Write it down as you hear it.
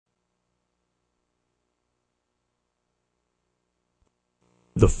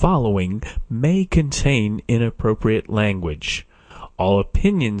The following may contain inappropriate language. All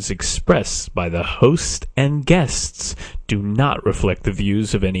opinions expressed by the host and guests do not reflect the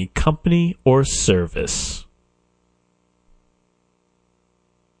views of any company or service.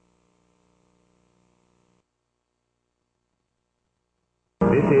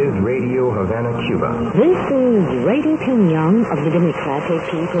 This is Radio Havana, Cuba. This is Radio Pyongyang of the Democratic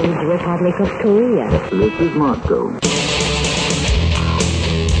People's Republic of Korea. This is Moscow.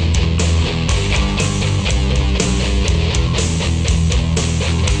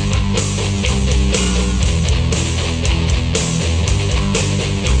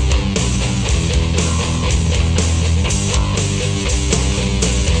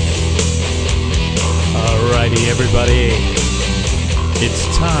 Alrighty, everybody.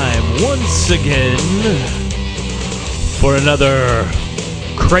 It's time once again for another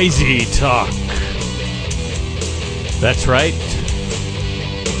Crazy Talk. That's right.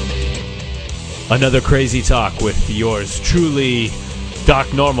 Another Crazy Talk with yours truly,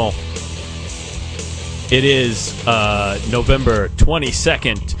 Doc Normal. It is November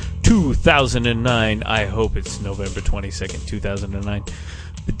 22nd, 2009. I hope it's November 22nd, 2009.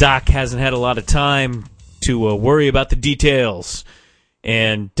 The Doc hasn't had a lot of time to worry about the details.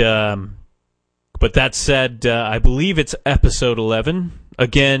 And, but that said, I believe it's episode 11.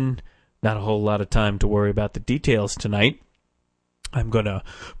 Again, not a whole lot of time to worry about the details tonight. I'm going to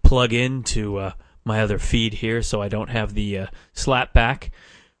plug into my other feed here so I don't have the slap back.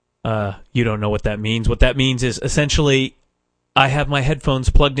 You don't know what that means. What that means is essentially I have my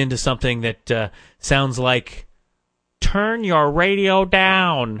headphones plugged into something that sounds like turn your radio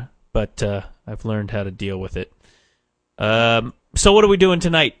down. But I've learned how to deal with it. So what are we doing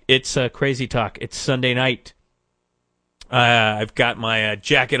tonight? It's Crazy Talk. It's Sunday night. I've got my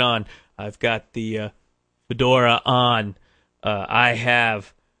jacket on. I've got the fedora on. I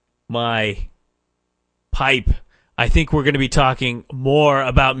have my pipe. I think we're going to be talking more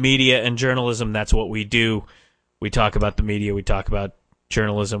about media and journalism. That's what we do. We talk about the media. We talk about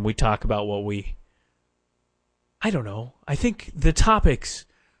journalism. We talk about what we... I don't know. I think the topics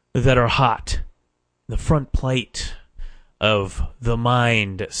that are hot, the front plate of the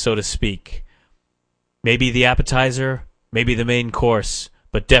mind, so to speak. Maybe the appetizer, maybe the main course,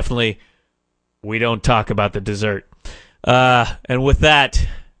 but definitely we don't talk about the dessert. And with that,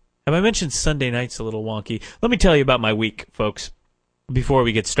 have I mentioned Sunday night's a little wonky? Let me tell you about my week, folks, before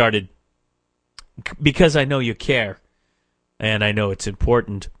we get started, because I know you care, and I know it's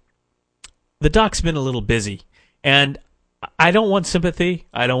important. The Doc's been a little busy, and I don't want sympathy.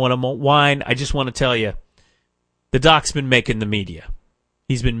 I don't want to whine. I just want to tell you, the Doc's been making the media.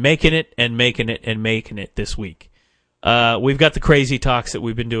 He's been making it and making it and making it this week. We've got the Crazy Talks that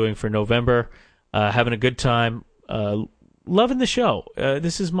we've been doing for November, having a good time, loving the show.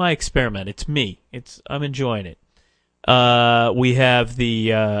 This is my experiment. It's me. I'm enjoying it. We have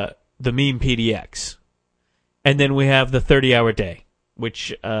the Meme PDX, and then we have the 30-hour day,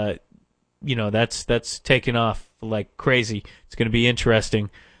 which that's taken off like crazy. It's going to be interesting.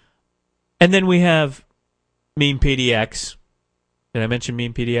 And then we have Meme PDX. Did I mention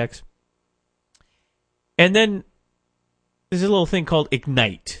Meme PDX? And then there's a little thing called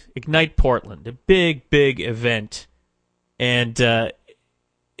Ignite. Ignite Portland. A big, big event. And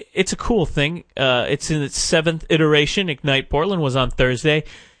it's a cool thing. It's in its 7th iteration. Ignite Portland was on Thursday.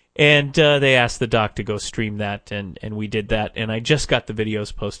 And they asked the Doc to go stream that. And we did that. And I just got the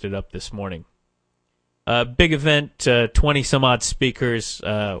videos posted up this morning. Big event. 20-some-odd speakers.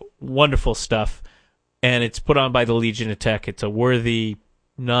 Wonderful stuff. And it's put on by the Legion of Tech. It's a worthy,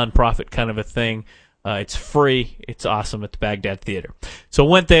 non-profit kind of a thing. It's free. It's awesome at the Baghdad Theater. So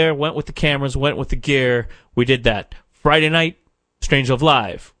went there, went with the cameras, went with the gear. We did that. Friday night, Strange Love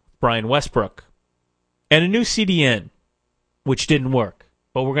Live, Brian Westbrook. And a new CDN, which didn't work.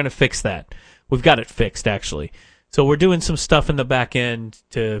 But we're going to fix that. We've got it fixed, actually. So we're doing some stuff in the back end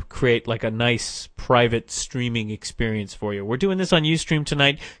to create like a nice private streaming experience for you. We're doing this on Ustream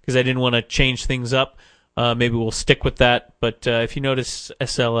tonight because I didn't want to change things up. Maybe we'll stick with that. But if you notice,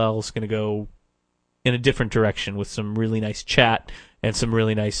 SLL is going to go in a different direction with some really nice chat and some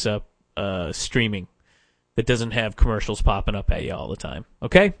really nice streaming that doesn't have commercials popping up at you all the time.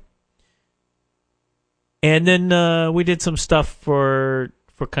 Okay? And then we did some stuff for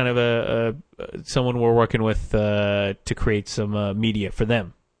kind of someone we're working with to create some media for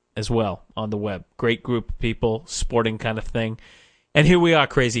them as well on the web. Great group of people, sporting kind of thing. And here we are,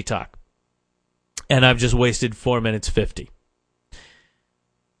 Crazy Talk. And I've just wasted 4 minutes 50.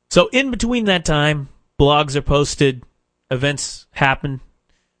 So in between that time, blogs are posted, events happen,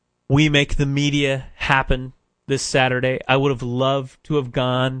 we make the media happen. this Saturday. I would have loved to have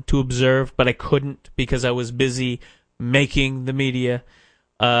gone to observe, but I couldn't because I was busy making the media.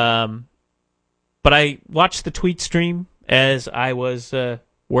 But I watched the tweet stream as I was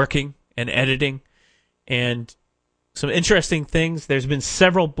working and editing, and some interesting things. There's been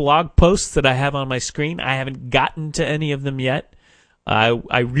several blog posts that I have on my screen. I haven't gotten to any of them yet.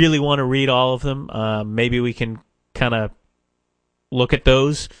 I really want to read all of them. Maybe we can kind of look at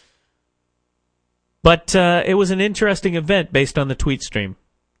those. But it was an interesting event based on the tweet stream.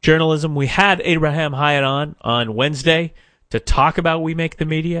 Journalism. We had Abraham Hyatt on Wednesday to talk about We Make the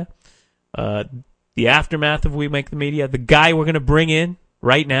Media, the aftermath of We Make the Media. The guy we're going to bring in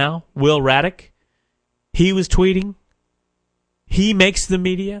right now, Will Raddick, he was tweeting, he makes the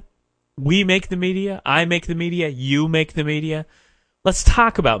media, we make the media, I make the media, you make the media. Let's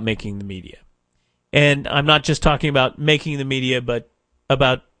talk about making the media. And I'm not just talking about making the media, but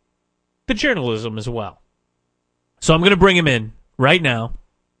about the journalism as well. So I'm going to bring him in right now.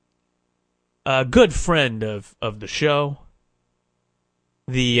 A good friend of the show,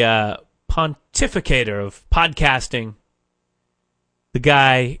 the pontificator of podcasting, the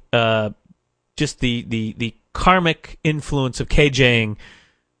guy, just the karmic influence of KJing.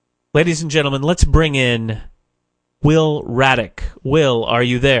 Ladies and gentlemen, let's bring in Will Raddick. Will, are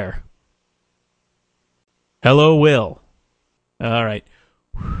you there? Hello, Will. All right.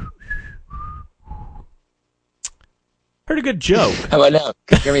 Heard a good joke. How about now?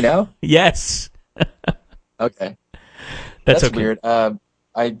 Can you hear me now? Yes. Okay. That's okay. Weird. I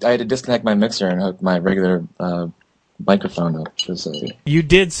had to disconnect my mixer and hook my regular microphone up. You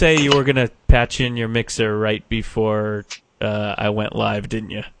did say you were going to patch in your mixer right before I went live, didn't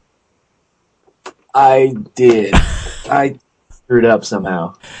you? I did. I screwed up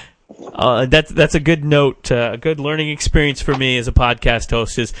somehow. That's a good note, a good learning experience for me as a podcast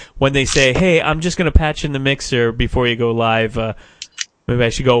host is when they say, "Hey, I'm just going to patch in the mixer before you go live." Maybe I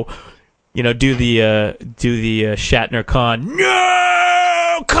should go, do the Shatner Khan.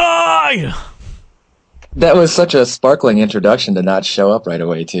 No, Khan. That was such a sparkling introduction to not show up right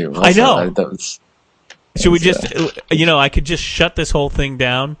away too. Also, I know. Should we just, I could just shut this whole thing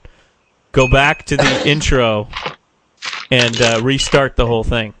down, go back to the intro, and restart the whole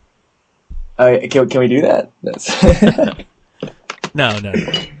thing. Can we do that? No. No.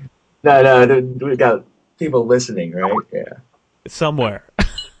 We got people listening, right? Yeah. Somewhere.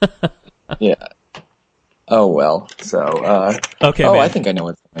 Yeah. Oh well. So. Okay. Oh, man. I think I know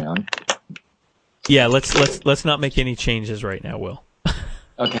what's going on. Yeah. Let's not make any changes right now, Will.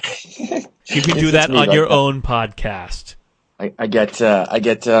 Okay. You can do that on your own podcast. I get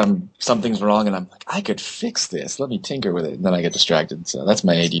something's wrong, and I'm like, I could fix this. Let me tinker with it, and then I get distracted. So that's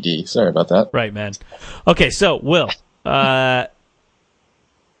my ADD. Sorry about that. Right, man. Okay, so Will, when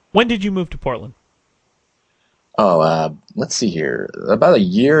did you move to Portland? Oh, let's see here. About a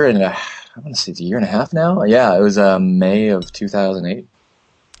year and I want to say it's a year and a half now. Yeah, it was May of 2008.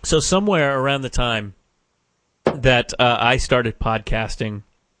 So somewhere around the time that I started podcasting,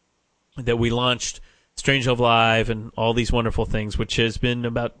 that we launched Strange Love Live and all these wonderful things, which has been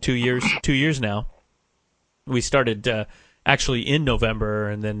about 2 years now. We started actually in November,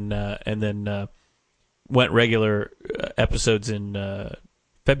 and then went regular episodes in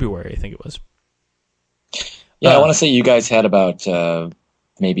February, I think it was. Yeah, I want to say you guys had about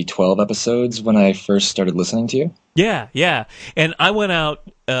maybe 12 episodes when I first started listening to you. Yeah. And I went out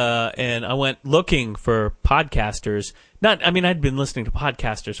and I went looking for podcasters. I'd been listening to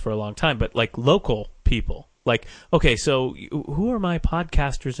podcasters for a long time, but like local people. Like, okay, so who are my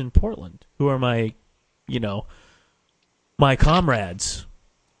podcasters in Portland? Who are my, my comrades?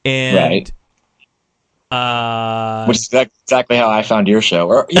 And which is exactly how I found your show,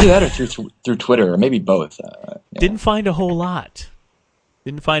 or either that or through Twitter, or maybe both. Yeah. Didn't find a whole lot,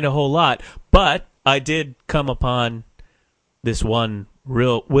 but I did come upon this one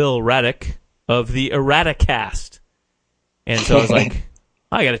Will Raddick of the Erraticast, and so I was like,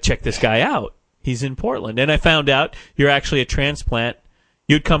 I got to check this guy out. He's in Portland, and I found out you're actually a transplant.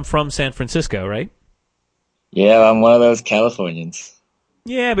 You'd come from San Francisco, right? Yeah, I'm one of those Californians.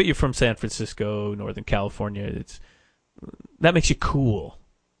 Yeah, but you're from San Francisco, Northern California. That makes you cool.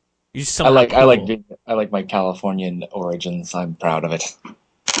 You just sound cool. I like my Californian origins. I'm proud of it.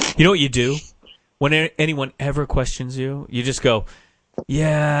 You know what you do? When anyone ever questions you, you just go,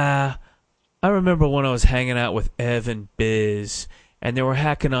 "Yeah, I remember when I was hanging out with Ev and Biz, and they were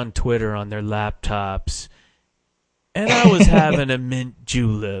hacking on Twitter on their laptops, and I was having a mint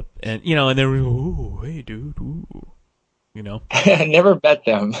julep, and and they were, ooh, hey dude, ooh." I never met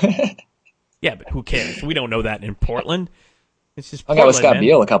them. Yeah, but who cares? We don't know that in Portland. It's just I got with Scott man.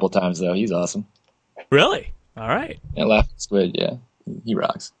 Beal a couple times, though. He's awesome. Really? All right. Yeah, Laughing Squid, yeah. He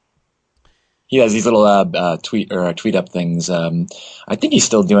rocks. He has these little tweet up things. I think he's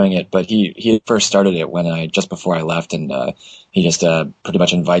still doing it, but he first started it when just before I left, and he just pretty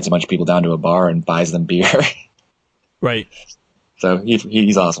much invites a bunch of people down to a bar and buys them beer. Right. So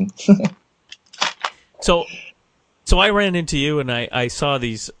he's awesome. So I ran into you, and I saw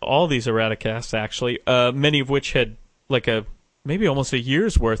all these Erraticasts, actually, many of which had maybe almost a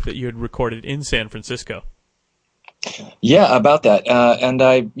year's worth that you had recorded in San Francisco. Yeah, about that. And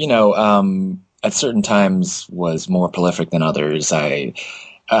I, at certain times was more prolific than others. I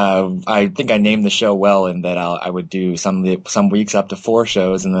think I named the show well in that I would do some weeks up to 4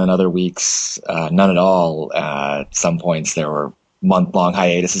 shows, and then other weeks none at all. At some points there were month-long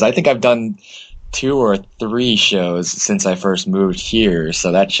hiatuses. I think I've done 2 or 3 shows since I first moved here,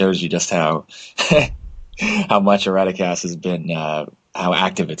 so that shows you just how how much Erraticast has been, how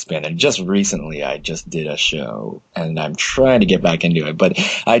active it's been. And just recently I just did a show, and I'm trying to get back into it. But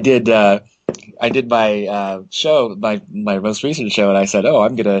I did my show, my most recent show, and I said,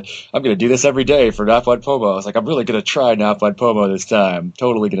 I'm gonna do this every day for Napod Pomo. I was like, I'm really gonna try Napod Pomo this time.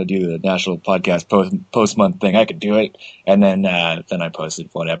 Totally gonna do the National Podcast post month thing. I could do it. And then I posted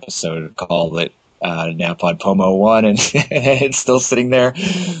one episode called it Napod Pomo 1, and it's still sitting there.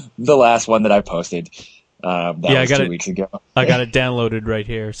 The last one that I posted. That was 2 weeks ago. I got it downloaded right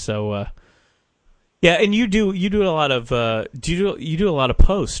here. So, yeah, and you do a lot of you do a lot of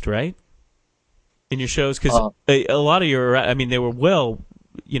post, right, in your shows, because a lot of your, I mean, they were well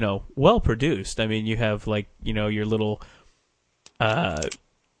produced. I mean, you have your little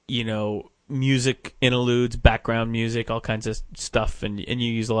music interludes, background music, all kinds of stuff, and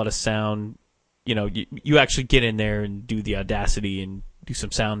you use a lot of sound. You actually get in there and do the Audacity and do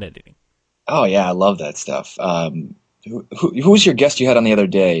some sound editing. Oh yeah, I love that stuff. Who was your guest you had on the other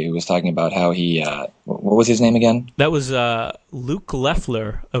day who was talking about how he, what was his name again? That was Luke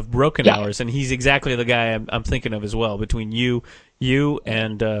Leffler of Broken Hours, and he's exactly the guy I'm thinking of as well. Between you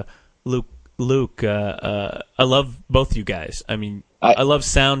and Luke, I love both you guys. I mean, I love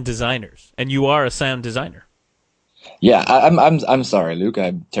sound designers, and you are a sound designer. Yeah, I'm sorry, Luke.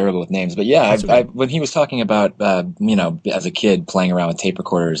 I'm terrible with names, but yeah, when he was talking about as a kid playing around with tape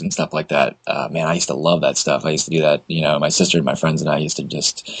recorders and stuff like that, man, I used to love that stuff. I used to do that. My sister and my friends and I used to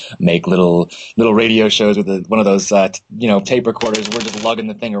just make little radio shows with one of those tape recorders. We're just lugging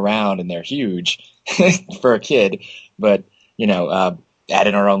the thing around, and they're huge for a kid, but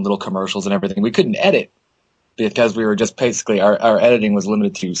adding our own little commercials and everything. We couldn't edit because we were just basically our editing was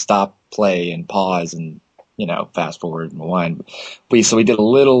limited to stop, play, and pause, and fast forward and rewind. So we did a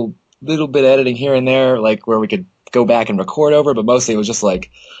little bit editing here and there, like where we could go back and record over, but mostly it was just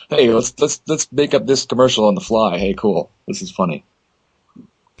like, hey, let's make up this commercial on the fly. Hey, cool, this is funny.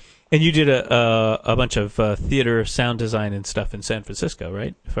 And you did a bunch of theater sound design and stuff in San Francisco,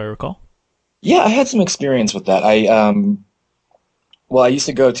 right? If I recall. Yeah, I had some experience with that. I used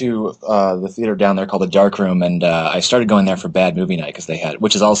to go to the theater down there called the Dark Room, and I started going there for Bad Movie Night because they had,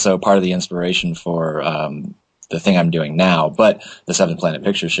 which is also part of the inspiration for the thing I'm doing now, but the Seventh Planet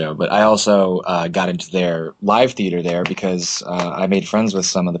Picture Show. But I also got into their live theater there because I made friends with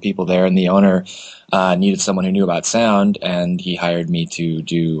some of the people there, and the owner needed someone who knew about sound, and he hired me to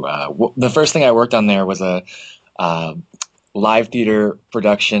do. The first thing I worked on there was a live theater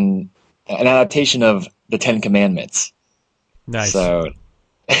production, an adaptation of the Ten Commandments. Nice. So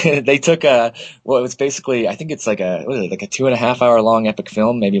they took it was basically, I think it's like a 2.5 hour long epic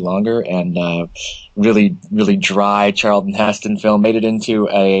film, maybe longer, and really, really dry Charlton Heston film, made it into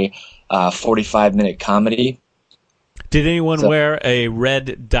a 45-minute comedy. Did anyone wear a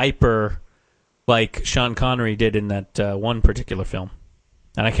red diaper like Sean Connery did in that one particular film?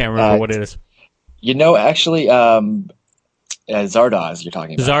 And I can't remember what it is. Actually, Zardoz, you're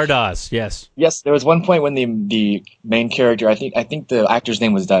talking about. Zardoz, yes. Yes, there was one point when the main character, I think the actor's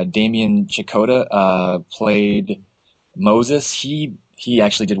name was Damien Chikota, played Moses. He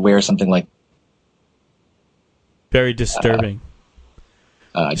actually did wear something like. Very disturbing.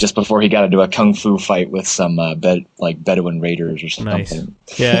 Just before he got into a kung fu fight with some Bedouin raiders or something. Nice.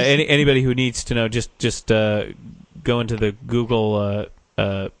 Yeah. Anybody who needs to know, just go into the Google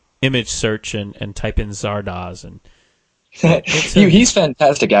image search and type in Zardoz and. He's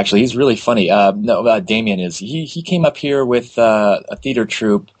fantastic, actually. He's really funny. Damien is. He came up here with a theater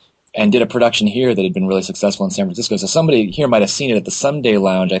troupe and did a production here that had been really successful in San Francisco. So somebody here might have seen it at the Sunday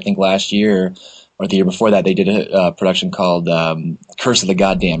Lounge, I think last year or the year before that. They did a production called Curse of the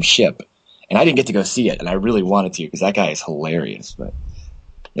Goddamn Ship. And I didn't get to go see it, and I really wanted to because that guy is hilarious. But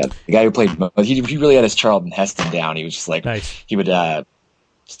yeah, the guy who played, he really had his Charlton Heston down. He was just like, nice. He would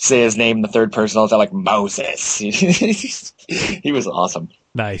say his name in the third person all the time, like Moses. He was awesome.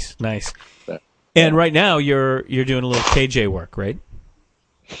 Nice. And right now you're doing a little KJ work, right?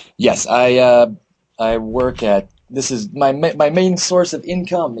 Yes, I work at. This is my main source of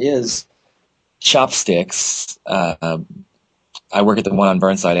income is Chopsticks. I work at the one on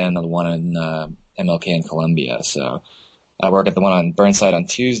Burnside and the one in MLK in Columbia. So I work at the one on Burnside on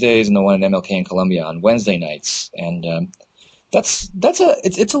Tuesdays and the one in MLK in Columbia on Wednesday nights. And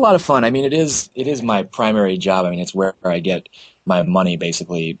it's a lot of fun. I mean, it is my primary job. I mean, it's where I get my money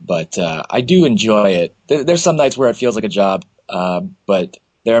basically. But I do enjoy it. There's some nights where it feels like a job, but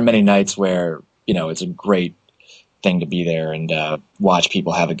there are many nights where it's a great thing to be there and watch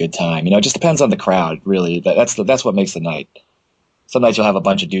people have a good time. It just depends on the crowd, really. That's what makes the night. Some nights you'll have a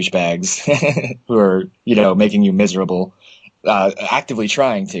bunch of douchebags who are, making you miserable, actively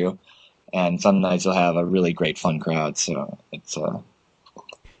trying to, and some nights you'll have a really great fun crowd. So it's a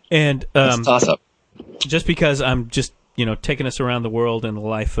toss-up. Just because I'm just taking us around the world in the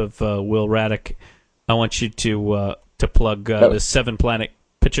life of Will Raddick, I want you to plug the Seven Planet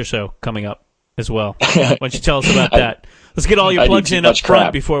Picture Show coming up as well. Why don't you tell us about that? Let's get all your plugs in up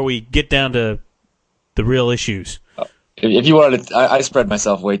front before we get down to the real issues. If you wanted to, I spread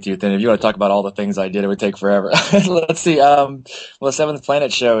myself way too thin. If you want to talk about all the things I did, it would take forever. Let's see. The Seventh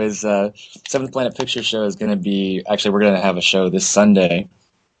Planet show is Seventh Planet Picture Show is going to be. Actually, we're going to have a show this Sunday.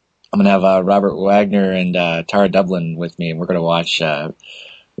 I'm going to have Robert Wagner and Tara Dublin with me, and we're going to watch.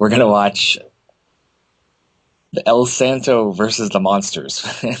 The El Santo versus the Monsters,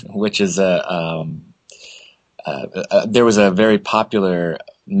 which is there was a very popular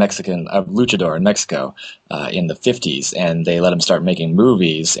Mexican luchador in Mexico in the 50s, and they let him start making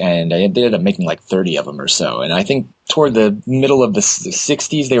movies, and they ended up making like 30 of them or so. And I think toward the middle of the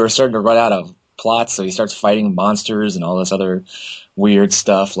 60s, they were starting to run out of plots, so he starts fighting monsters and all this other weird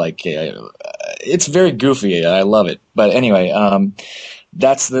stuff. Like it's very goofy. I love it. But anyway,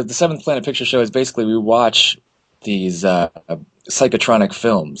 that's the Seventh Planet Picture Show. Is basically we watch these psychotronic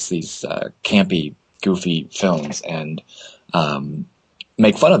films, these campy, goofy films, and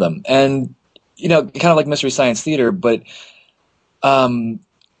make fun of them. And, kind of like Mystery Science Theater, but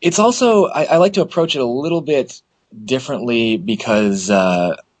it's also, I like to approach it a little bit differently because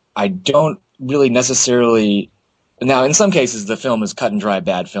I don't really necessarily, now in some cases the film is cut and dry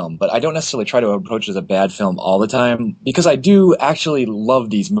bad film, but I don't necessarily try to approach it as a bad film all the time because I do actually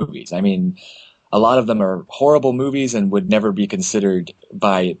love these movies. I mean, a lot of them are horrible movies and would never be considered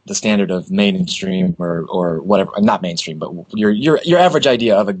by the standard of mainstream or whatever. Not mainstream, but your average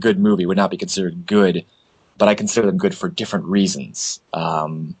idea of a good movie would not be considered good, but I consider them good for different reasons.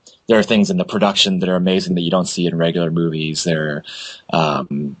 There are things in the production that are amazing that you don't see in regular movies. There are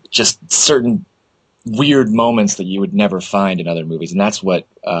just certain weird moments that you would never find in other movies, and that's what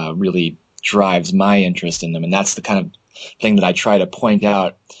really drives my interest in them, and that's the kind of thing that I try to point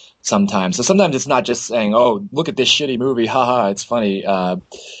out sometimes. So sometimes it's not just saying, oh, look at this shitty movie, haha, it's funny.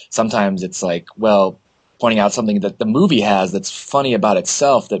 Sometimes it's like, well, pointing out something that the movie has that's funny about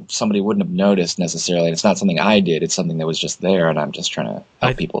itself that somebody wouldn't have noticed necessarily. And it's not something I did, it's something that was just there, and I'm just trying to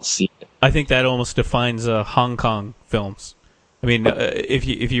help people see it. I think that almost defines Hong Kong films. I mean, if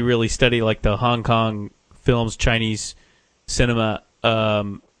you really study like the Hong Kong films, Chinese cinema,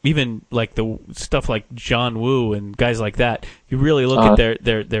 even like the stuff like John Woo and guys like that, you really look at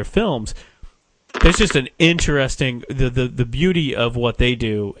their films, there's just an interesting the beauty of what they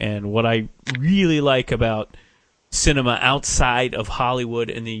do. And what I really like about cinema outside of Hollywood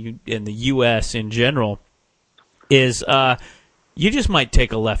and the US in general is you just might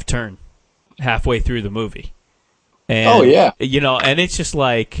take a left turn halfway through the movie. And, and it's just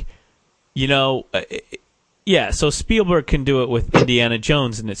like, yeah, so Spielberg can do it with Indiana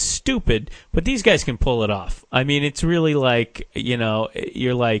Jones, and it's stupid, but these guys can pull it off. I mean, it's really like,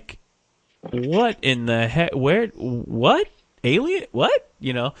 you're like, what in the heck? Where? What? Alien? What?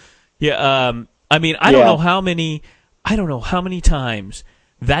 Yeah. I mean, I don't know how many times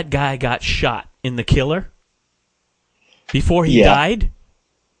that guy got shot in The Killer before he died,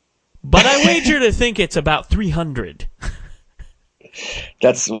 but I wager to think it's about 300.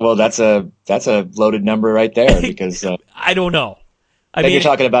 That's a loaded number right there because I don't know. I mean, you're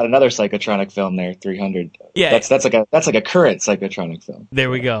talking about another psychotronic film there, 300. Yeah, that's like a current psychotronic film.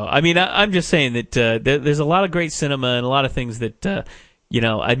 There we go. I mean, I'm just saying that there's a lot of great cinema and a lot of things that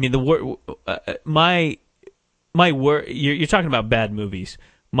I mean, you're talking about bad movies.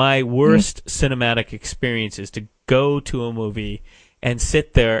 My worst cinematic experience is to go to a movie and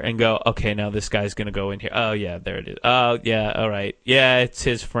sit there and go, okay, now this guy's going to go in here. Oh, yeah, there it is. Oh, yeah, all right. Yeah, it's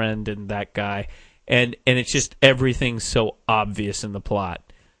his friend and that guy. And it's just everything's so obvious in the plot.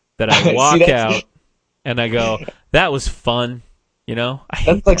 that I walk See, out and I go, that was fun. You know,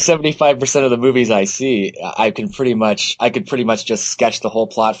 that's like 75% of the movies I see. I could pretty much just sketch the whole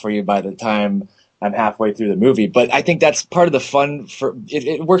plot for you by the time I'm halfway through the movie. But I think that's part of the fun.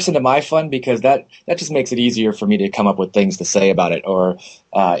 It works into my fun because that just makes it easier for me to come up with things to say about it, or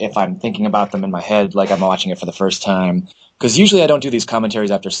if I'm thinking about them in my head, like I'm watching it for the first time. Because usually I don't do these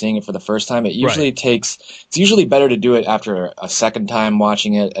commentaries after seeing it for the first time. It usually it's usually better to do it after a second time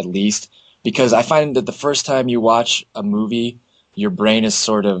watching it at least, because I find that the first time you watch a movie, your brain is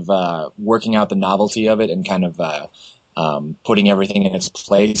sort of working out the novelty of it and kind of putting everything in its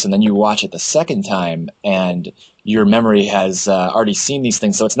place. And then you watch it the second time, and your memory has already seen these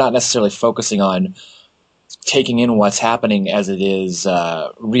things. So it's not necessarily focusing on taking in what's happening as it is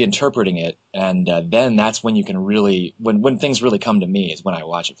reinterpreting it. And then that's when you can really, when things really come to me, is when I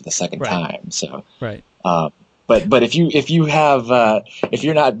watch it for the second time. So right. But if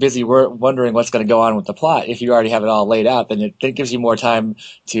you're not busy wondering what's going to go on with the plot, if you already have it all laid out, then it gives you more time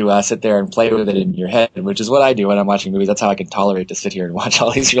to sit there and play with it in your head, which is what I do when I'm watching movies. That's how I can tolerate to sit here and watch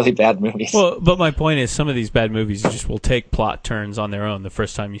all these really bad movies. Well, but my point is, some of these bad movies just will take plot turns on their own the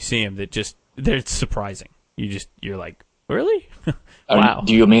first time you see them they're surprising. You're like, really? Wow.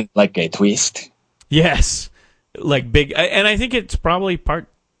 Do you mean like a twist? Yes, like big, and I think it's probably part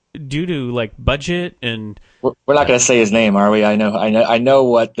due to like budget and. We're not going to say his name, are we? I know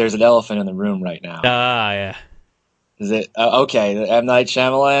what. There's an elephant in the room right now. Yeah. Is it okay? The M. Night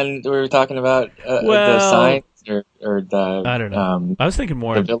Shyamalan we were talking about, the Signs or the I don't know. I was thinking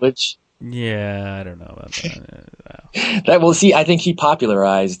more The Village. Yeah, I don't know about that. Well, see, I think he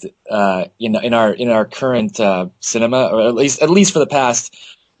popularized in our current cinema, or at least for the past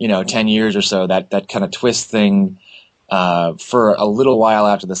 10 years or so, that kind of twist thing for a little while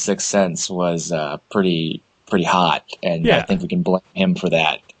after The Sixth Sense was pretty hot, and I think we can blame him for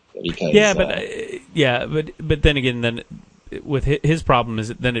that because but then again, with his problem is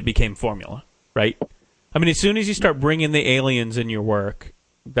that then it became formula, right? I mean, as soon as you start bringing the aliens in your work.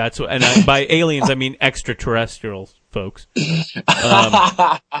 That's what, and by aliens I mean extraterrestrials, folks.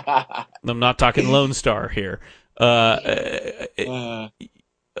 I'm not talking Lone Star here. As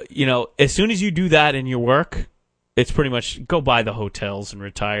soon as you do that in your work, it's pretty much go buy the hotels and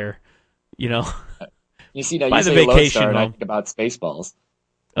retire. You see, now buy you the say vacation Lone Star, home. and I think about Spaceballs.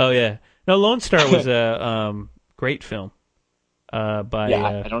 Oh yeah, no, Lone Star was a great film. I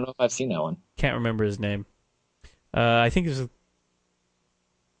don't know if I've seen that one. Can't remember his name. I think it was.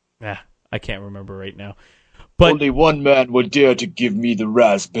 I can't remember right now. But only one man would dare to give me the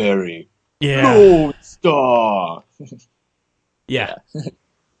raspberry. Yeah. Lone Star. Yeah.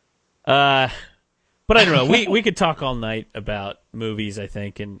 But I don't know. We could talk all night about movies, I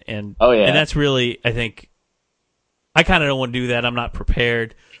think, and and that's really, I think, I kind of don't want to do that. I'm not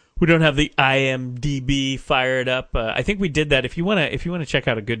prepared. We don't have the IMDb fired up. I think we did that. If you want to check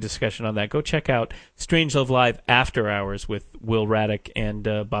out a good discussion on that, go check out Strange Love Live After Hours with Will Raddick and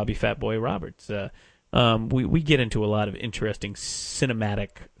Bobby Fatboy Roberts. We get into a lot of interesting cinematic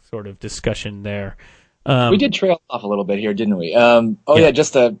sort of discussion there. We did trail off a little bit here, didn't we?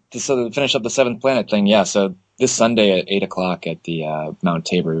 Just to finish up the Seventh Planet thing. Yeah, so this Sunday at 8:00 at the Mount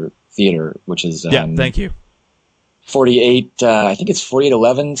Tabor Theater, which is thank you. 48, I think it's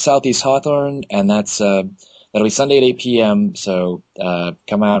 4811 Southeast Hawthorne, and that'll be Sunday at 8 p.m. So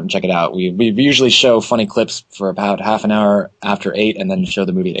come out and check it out. We usually show funny clips for about half an hour after 8, and then show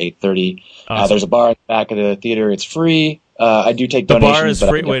the movie at 8:30. Awesome. There's a bar at the back of the theater. It's free. I do take donations. The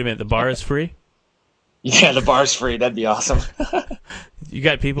bar is free. Wait a minute. The bar is free? Yeah, the bar's free. That'd be awesome. You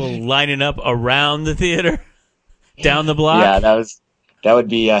got people lining up around the theater, down the block. Yeah, that would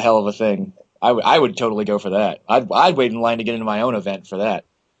be a hell of a thing. I would totally go for that. I'd wait in line to get into my own event for that.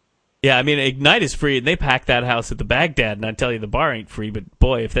 Yeah, I mean, Ignite is free, and they pack that house at the Baghdad, and I tell you, the bar ain't free. But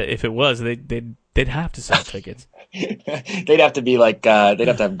boy, if it was, they'd have to sell tickets. They'd have to be like they'd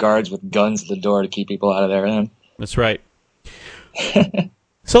have to have guards with guns at the door to keep people out of there. Then. That's right.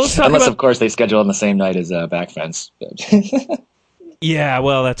 So let's talk Unless, of course, they schedule on the same night as Back Fence. Yeah,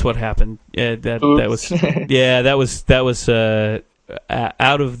 well, that's what happened. Yeah, that was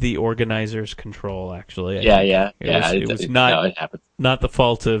out of the organizer's control, actually. It was not the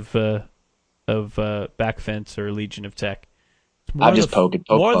fault of Back Fence or Legion of Tech. I'm just poking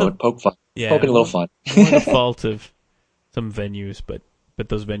fun. Yeah, poking a little fun. More the fault of some venues, but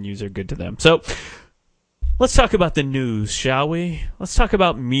those venues are good to them. So let's talk about the news, shall we? Let's talk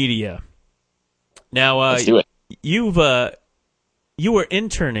about media. Now, let's do it. You were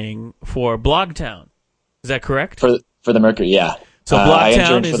interning for Blogtown. Is that correct? For the Mercury, yeah. So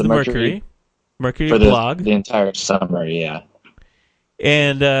Blogtown is the Mercury for blog. The entire summer, yeah.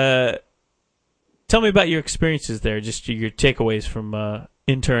 And tell me about your experiences there, just your takeaways from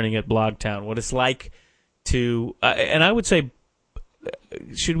interning at Blogtown, what it's like to, and I would say,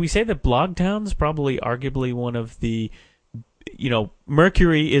 should we say that Blogtown's probably arguably one of the,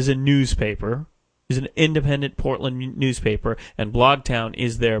 Mercury is a newspaper, is an independent Portland newspaper, and Blogtown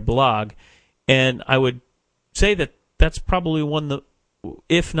is their blog, and I would say that that's probably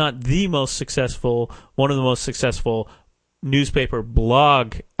if not the most successful, one of the most successful newspaper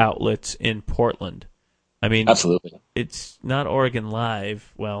blog outlets in Portland. I mean, absolutely. It's not Oregon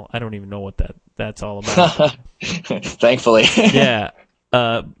Live. Well, I don't even know what that's all about. Thankfully. Yeah.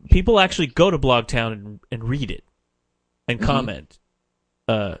 People actually go to Blogtown and read it and comment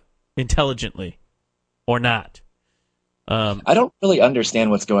intelligently or not. I don't really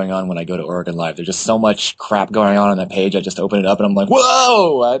understand what's going on when I go to Oregon Live. There's just so much crap going on that page. I just open it up and I'm like,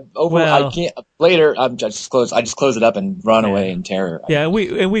 whoa! I can't. Later, I just close it up and run away in terror. Yeah,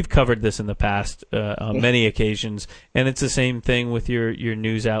 we've covered this in the past on many occasions, and it's the same thing with your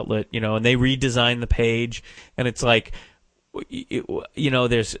news outlet. And they redesign the page, and it's like,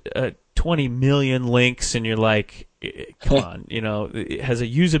 there's 20 million links, and you're like, come on, has a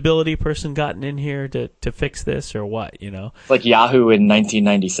usability person gotten in here to fix this or what, It's like Yahoo in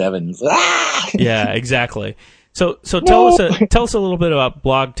 1997. Yeah, exactly. So tell us a little bit about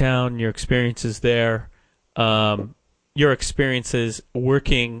Blogtown, your experiences there, your experiences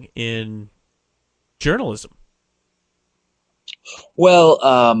working in journalism.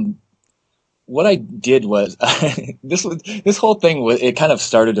 Well, what I did was this whole thing it kind of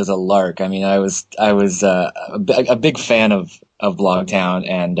started as a lark. I mean, I was a big fan of Blogtown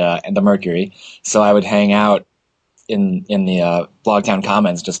and the Mercury, so I would hang out in the Blogtown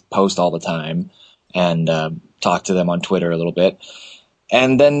comments, just post all the time, and talk to them on Twitter a little bit.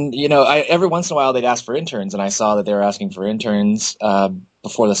 And then every once in a while they'd ask for interns, and I saw that they were asking for interns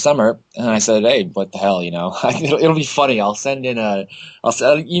before the summer, and I said, hey, what the hell, it'll be funny. I'll email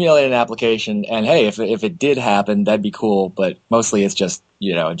in an application, and hey, if it did happen, that'd be cool, but mostly it's just,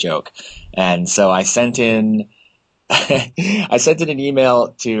 a joke. And so I sent in an email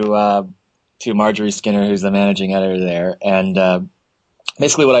to Marjorie Skinner, who's the managing editor there, and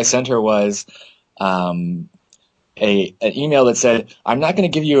basically what I sent her was an email that said, I'm not going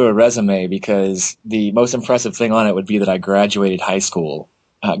to give you a resume because the most impressive thing on it would be that I graduated high school.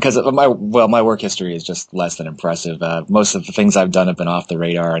 Because my work history is just less than impressive. Most of the things I've done have been off the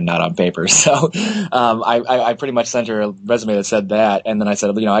radar and not on paper. So I pretty much sent her a resume that said that, and then I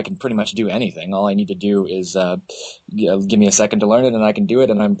said, I can pretty much do anything. All I need to do is give me a second to learn it, and I can do it.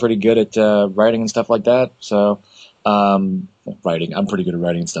 And I'm pretty good at writing and stuff like that. So writing, I'm pretty good at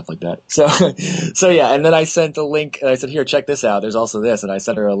writing and stuff like that. So yeah, and then I sent a link, and I said, here, check this out. There's also this, and I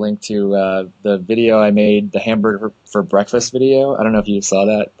sent her a link to the video I made, the hamburger for breakfast video. I don't know if you saw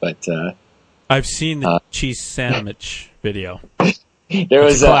that, but I've seen the cheese sandwich video. There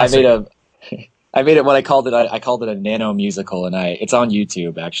was I made it what I called it a nano musical, and it's on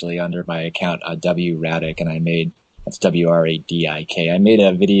YouTube actually under my account W Raddick, and that's WRADIK. I made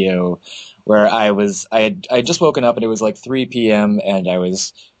a video where I had just woken up and it was like 3 p.m. and I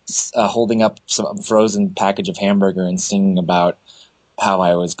was holding up some frozen package of hamburger and singing about how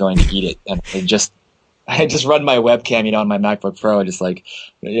I was going to eat it, and I had just run my webcam, on my MacBook Pro, and just like,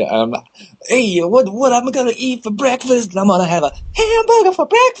 hey, what I'm gonna eat for breakfast? I'm gonna have a hamburger for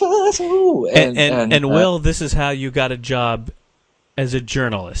breakfast. Ooh. And Will, this is how you got a job as a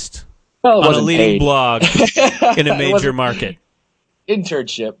journalist. Well, on a leading blog in a major market.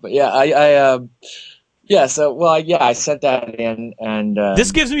 Internship, but yeah, I sent that in, and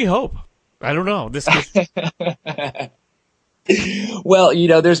this gives me hope. I don't know. Well,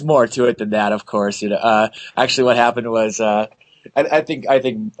 there's more to it than that, of course. Actually, what happened was, I think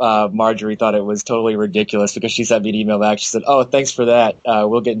Marjorie thought it was totally ridiculous because she sent me an email back. She said, "Oh, thanks for that.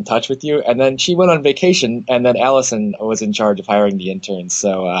 We'll get in touch with you." And then she went on vacation, and then Allison was in charge of hiring the interns.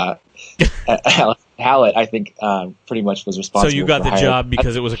 So Hallett, I think, pretty much was responsible. So you got for the job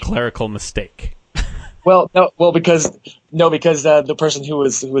because it was a clerical mistake. Because the person who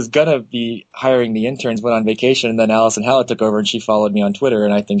was gonna be hiring the interns went on vacation, and then Allison Hallett took over, and she followed me on Twitter,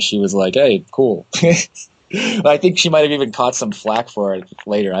 and I think she was like, "Hey, cool." I think she might have even caught some flack for it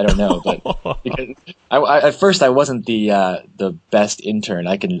later. I don't know, but because at first I wasn't the best intern.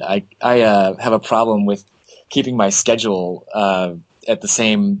 I have a problem with keeping my schedule at the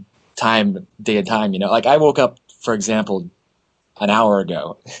same time, day and time. Like I woke up, for example, an hour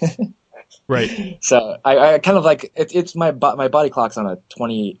ago. Right. So I kind of like it's my body clock's on a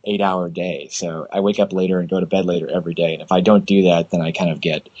 28-hour day, so I wake up later and go to bed later every day. And if I don't do that, then I kind of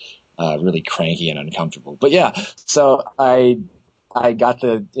get really cranky and uncomfortable. But yeah, so I I got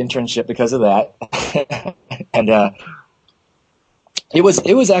the internship because of that, and it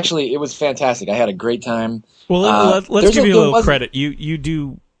was actually fantastic. I had a great time. Well, let's give you a little credit. You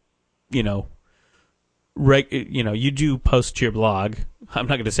do, you know, you do post to your blog. I'm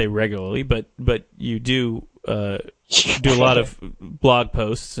not going to say regularly, but you do do a lot of blog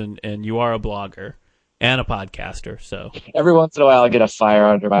posts, and you are a blogger and a podcaster. So every once in a while, I get a fire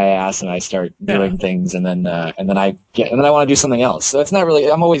under my ass, and I start doing things, and then I want to do something else. So it's not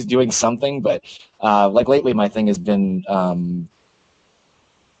really. I'm always doing something, but like lately, my thing has been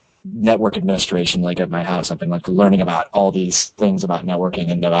network administration. Like at my house, I've been like learning about all these things about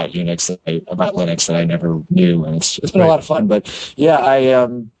networking and about Unix, about Linux that I never knew, and it's been a lot of fun. But yeah, I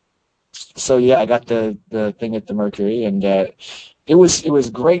got the thing at the Mercury, and it was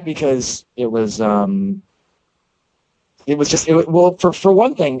great because for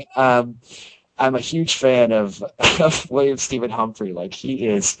one thing, I'm a huge fan of William Stephen Humphrey. Like he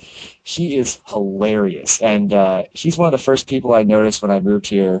is hilarious, and he's one of the first people I noticed when I moved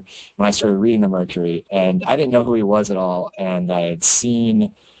here, when I started reading the Mercury, and I didn't know who he was at all, and I had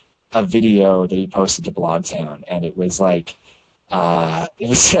seen a video that he posted to Blogtown, and it was like I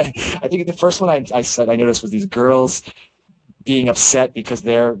think the first one I noticed was these girls being upset because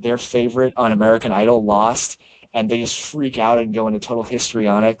their favorite on American Idol lost, and they just freak out and go into total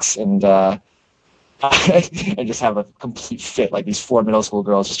histrionics and just have a complete fit, like these 4 middle school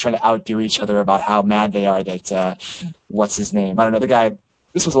girls just trying to outdo each other about how mad they are that what's his name? I don't know, the guy.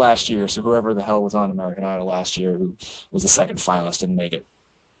 This was last year, so whoever the hell was on American Idol last year, who was the second finalist, didn't make it,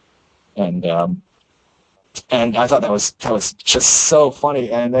 and I thought that was just so funny.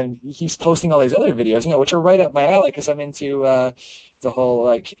 And then he's posting all these other videos, which are right up my alley because I'm into the whole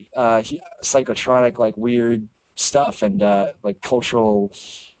psychotronic, like weird stuff and like cultural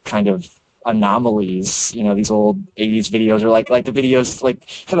kind of anomalies. These old 80s videos are like the videos, like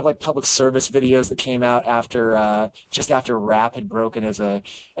kind of like public service videos that came out after just after rap had broken as a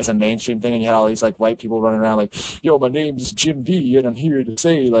mainstream thing, and you had all these like white people running around like, yo, my name's Jim V and I'm here to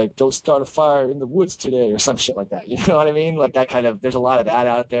say like don't start a fire in the woods today or some shit like that. You know what I mean? Like that kind of, there's a lot of that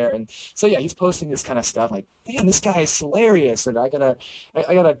out there. And so yeah, he's posting this kind of stuff like, man, this guy is hilarious, and I gotta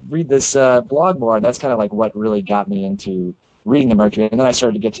read this blog more. And that's kind of like what really got me into reading the Mercury. And then I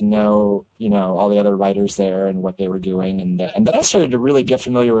started to get to know, all the other writers there and what they were doing. And then I started to really get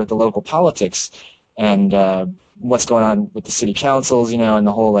familiar with the local politics and what's going on with the city councils, and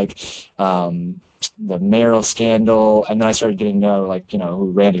the whole, like, the mayoral scandal. And then I started getting to know, like, who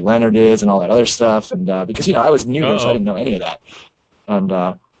Randy Leonard is and all that other stuff. And because, I was new, so I didn't know any of that. And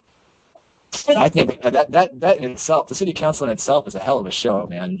I think that in itself, the city council in itself is a hell of a show,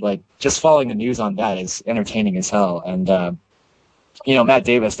 man. Like, just following the news on that is entertaining as hell. And, Matt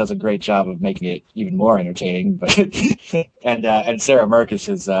Davis does a great job of making it even more entertaining. But and Sarah Merkus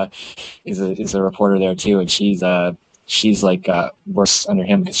is a reporter there too, and she's like works under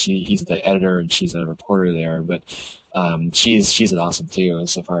him because he's the editor and she's a reporter there. But she's awesome too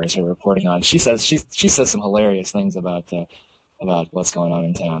as far as her reporting on. She says some hilarious things about what's going on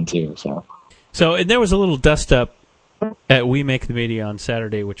in town too. So and there was a little dust up at We Make the Media on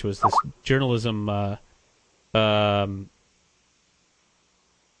Saturday, which was this journalism.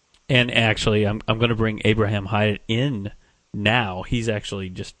 And actually, I'm going to bring Abraham Hyatt in now. He's actually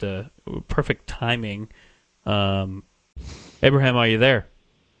just perfect timing. Abraham, are you there?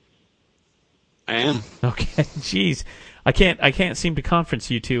 I am. Okay. Jeez, I can't seem to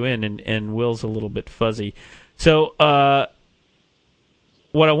conference you two in, and Will's a little bit fuzzy. So,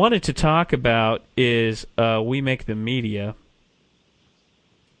 what I wanted to talk about is We Make the Media,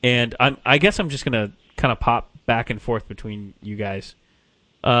 and I guess I'm just going to kind of pop back and forth between you guys.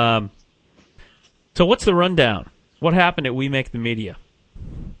 So what's the rundown? What happened at We Make the Media?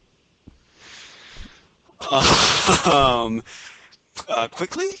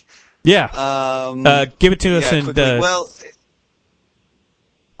 Quickly? Yeah. Give it to us in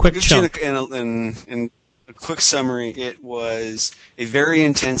quick chunk. In a quick summary, it was a very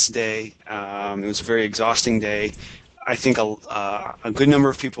intense day. It was a very exhausting day. I think a good number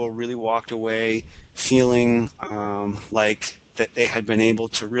of people really walked away feeling like that they had been able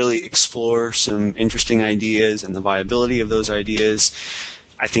to really explore some interesting ideas and the viability of those ideas.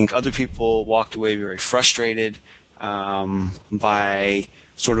 I think other people walked away very frustrated by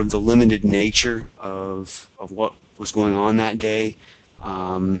sort of the limited nature of what was going on that day,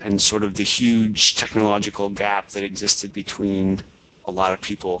 and sort of the huge technological gap that existed between a lot of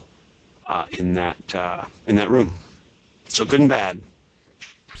people in that room. So good and bad.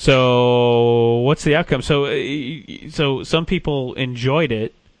 So what's the outcome? So some people enjoyed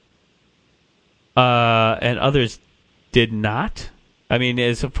it, and others did not. I mean,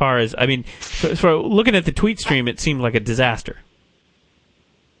 as far as for looking at the tweet stream, it seemed like a disaster.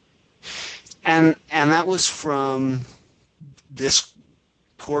 And that was from this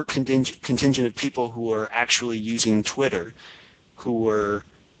core contingent of people who are actually using Twitter, who were,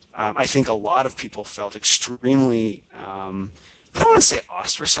 I think a lot of people felt extremely, I don't want to say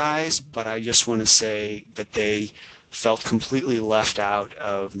ostracized, but I just want to say that they felt completely left out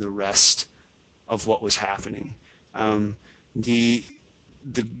of the rest of what was happening. The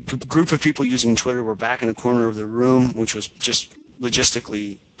group of people using Twitter were back in the corner of the room, which was just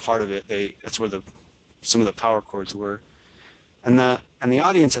logistically part of it. That's where some of the power cords were. And the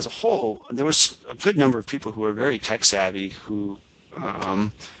audience as a whole, there was a good number of people who were very tech savvy who,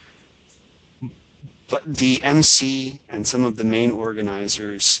 but the MC and some of the main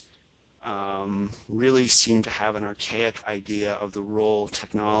organizers really seemed to have an archaic idea of the role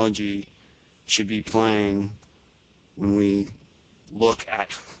technology should be playing when we look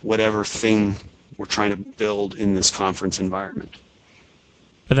at whatever thing we're trying to build in this conference environment.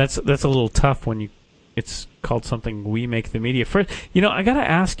 But that's a little tough when it's called something We Make the Media. First, I got to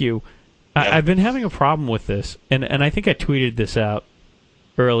ask you, Yeah. I've been having a problem with this, and I think I tweeted this out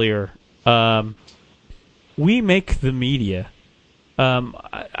earlier. We Make the Media.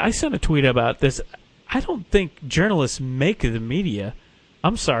 I sent a tweet about this. I don't think journalists make the media.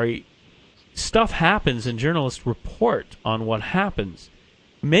 I'm sorry. Stuff happens and journalists report on what happens.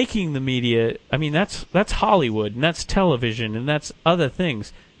 Making the media, I mean, that's Hollywood, and that's television, and that's other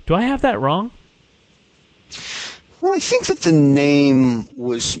things. Do I have that wrong? Well, I think that the name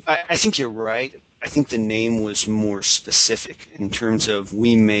was, I think you're right. I think the name was more specific in terms of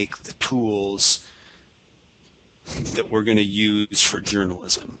we make the tools that we're going to use for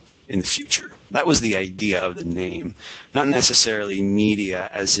journalism in the future. That was the idea of the name, not necessarily media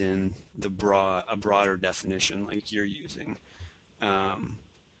as in a broader definition like you're using. So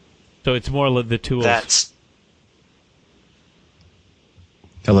it's more the tools.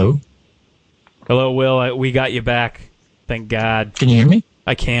 Hello? Hello, Will. We got you back. Thank God. Can you hear me?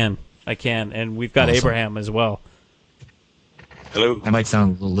 I can. And we've got Awesome. Abraham as well. Hello. I might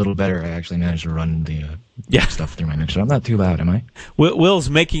sound a little better. I actually managed to run the stuff through my mixer. I'm not too loud, am I? Will's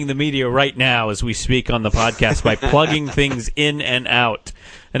making the media right now as we speak on the podcast by plugging things in and out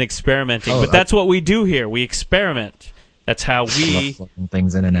and experimenting. But that's what we do here. We experiment. That's how we plugging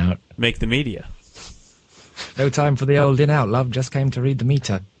things in and out. make the media. No time for the old in-out, love. Just came to read the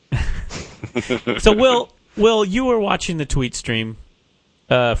meter. So, Will, you were watching the tweet stream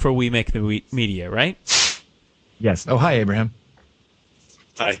for We Make the Media, right? Yes. Oh, hi, Abraham.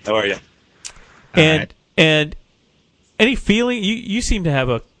 Hi, how are you? And any feeling? You seem to have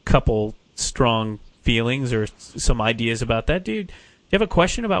a couple strong feelings or some ideas about that, dude. Do you have a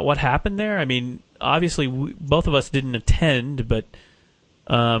question about what happened there? I mean, obviously, both of us didn't attend, but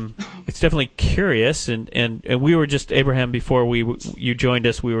it's definitely curious. And we were just, Abraham, before you joined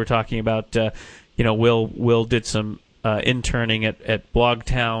us, we were talking about, Will did some interning at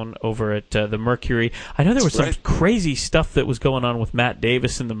Blogtown over at the Mercury. I know there was some crazy stuff that was going on with Matt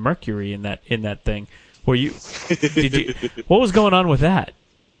Davis and the Mercury in that thing. What was going on with that?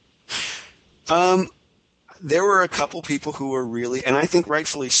 There were a couple people who were really, and I think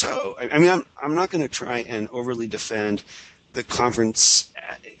rightfully so. I mean, I'm not going to try and overly defend the conference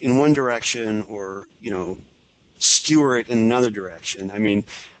in one direction or, skewer it in another direction. I mean,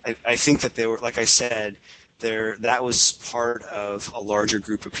 I think that they were, like I said, that was part of a larger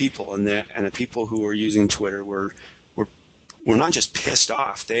group of people, and the people who were using Twitter were not just pissed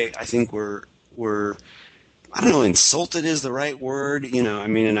off. I think were I don't know, insulted is the right word,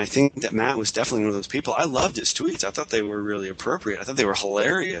 and I think that Matt was definitely one of those people. I loved his tweets. I thought they were really appropriate. I thought they were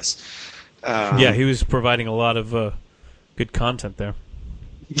hilarious. Yeah, he was providing a lot of good content there.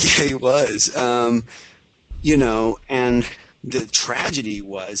 Yeah, he was. And the tragedy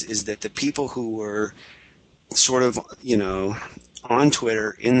is that the people who were sort of, on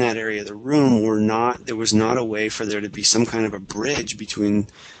Twitter in that area of the room there was not a way for there to be some kind of a bridge between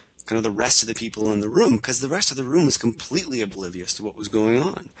kind of the rest of the people in the room, because the rest of the room was completely oblivious to what was going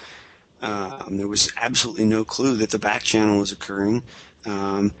on. There was absolutely no clue that the back channel was occurring.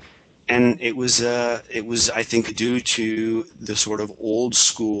 And it was, I think, due to the sort of old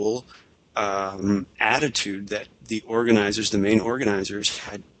school attitude that the main organizers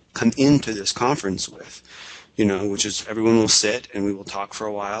had come into this conference with, which is everyone will sit and we will talk for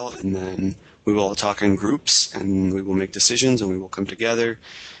a while, and then we will all talk in groups and we will make decisions and we will come together.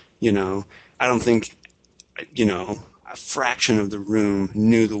 I don't think, a fraction of the room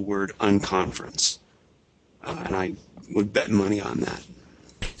knew the word unconference. And I would bet money on that.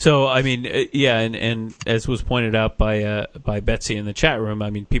 So, I mean, yeah, and as was pointed out by Betsy in the chat room,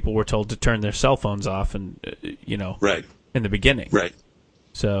 I mean, people were told to turn their cell phones off, and right in the beginning, right.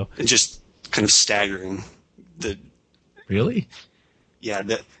 So it's just kind of staggering. Really? Yeah,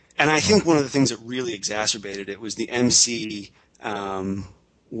 and I think one of the things that really exacerbated it was the MC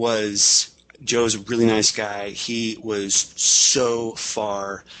was Joe's a really nice guy. He was so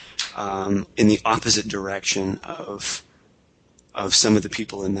far in the opposite direction of some of the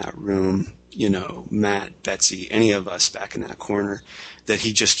people in that room, Matt, Betsy, any of us back in that corner, that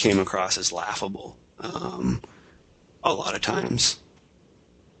he just came across as laughable a lot of times.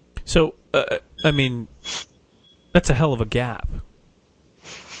 So, I mean, that's a hell of a gap.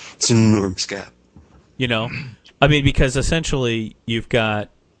 It's an enormous gap. I mean, because essentially you've got,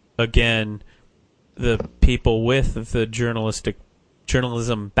 again, the people with the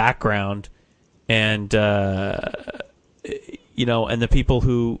journalism background and, and the people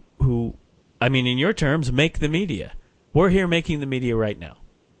who, I mean, in your terms, make the media. We're here making the media right now.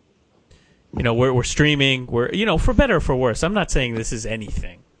 We're streaming. We're, for better or for worse. I'm not saying this is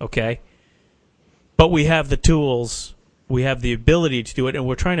anything, okay? But we have the tools. We have the ability to do it, and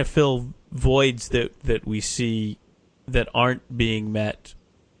we're trying to fill voids that we see that aren't being met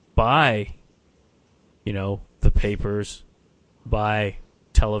by, the papers, by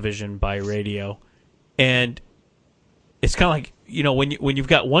television, by radio. And it's kind of like, when you've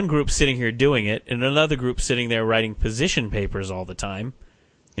got one group sitting here doing it and another group sitting there writing position papers all the time,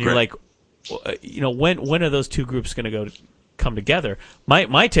 and you're like, when are those two groups going to come together?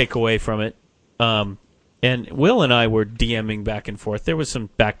 My takeaway from it, and Will and I were DMing back and forth. There was some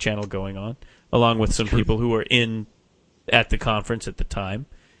back channel going on, along with some people who were at the conference at the time.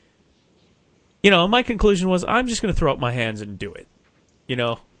 My conclusion was, I'm just going to throw up my hands and do it.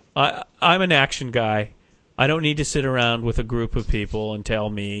 I'm an action guy. I don't need to sit around with a group of people and tell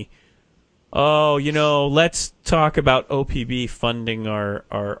me, oh, let's talk about OPB funding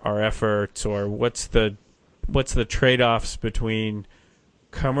our efforts, or what's the trade-offs between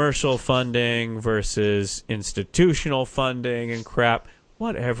commercial funding versus institutional funding and crap,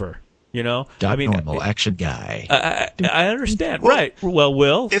 whatever. Normal, action guy. I understand, right? Well,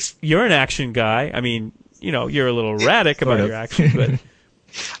 Will, if you're an action guy, I mean, you're a little erratic about your action, but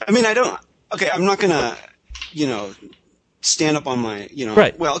I mean, I'm not gonna, stand up on my,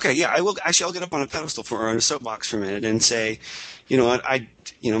 right. Well, okay, yeah, I will. Actually, I'll get up on a pedestal on a soapbox for a minute and say, Mike,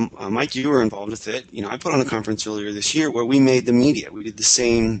 you were involved with it. I put on a conference earlier this year where we made the media. We did the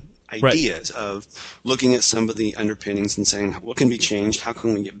same ideas of looking at some of the underpinnings and saying, what can be changed? How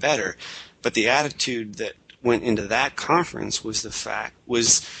can we get better? But the attitude that went into that conference was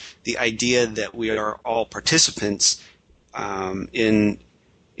the idea that we are all participants in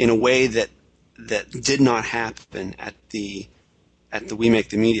a way that did not happen at the We Make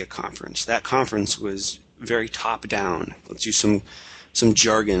the Media conference. That conference was very top down. Let's use some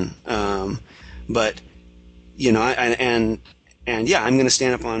jargon, but I'm going to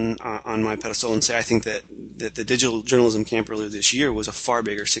stand up on my pedestal and say I think that the digital journalism camp earlier this year was a far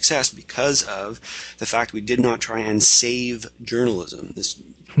bigger success because of the fact we did not try and save journalism, this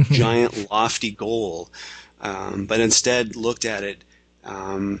giant lofty goal, but instead looked at it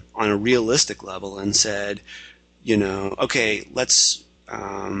on a realistic level and said, okay, let's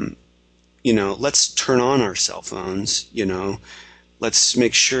turn on our cell phones, let's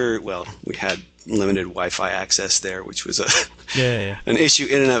make sure, we had limited Wi-Fi access there, which was an issue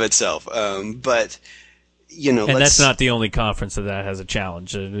in and of itself. But, and that's not the only conference that has a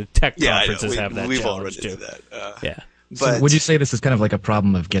challenge. The tech conferences have that we've challenge all run too. Into that. Yeah. So would you say this is kind of like a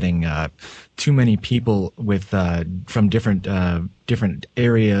problem of getting too many people with from different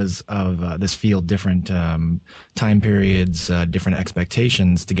areas of this field, different time periods, different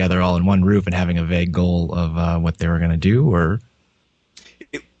expectations together all in one roof and having a vague goal of what they were going to do? Or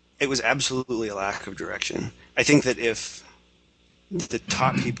it was absolutely a lack of direction. I think that if the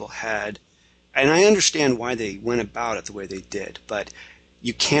top people had, and I understand why they went about it the way they did, but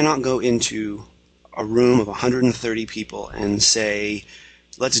you cannot go into a room of 130 people and say,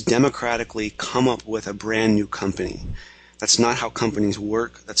 let's democratically come up with a brand new company. That's not how companies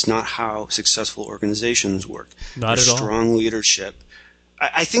work. That's not how successful organizations work. Not at all. Strong leadership.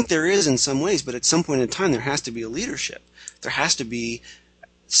 I think there is in some ways, but at some point in time there has to be a leadership. There has to be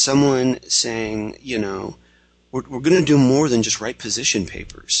someone saying, we're going to do more than just write position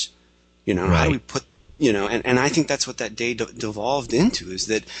papers. Right. How do we put, and I think that's what that day devolved into, is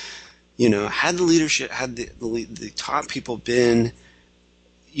that, had the leadership, had the top people been,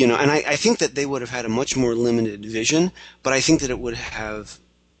 and I think that they would have had a much more limited vision, but I think that it would have,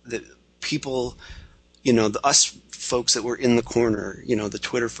 that people, us folks that were in the corner, the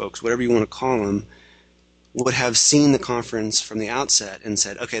Twitter folks, whatever you want to call them, would have seen the conference from the outset and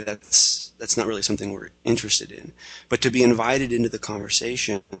said, okay, that's not really something we're interested in. But to be invited into the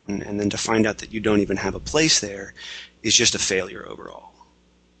conversation and then to find out that you don't even have a place there is just a failure overall.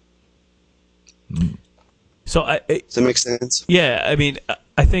 So does that make sense? Yeah, I mean,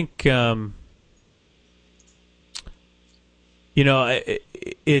 I think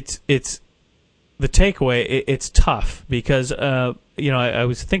it's the takeaway. It's tough because I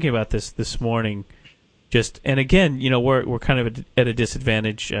was thinking about this morning. And again, we're kind of at a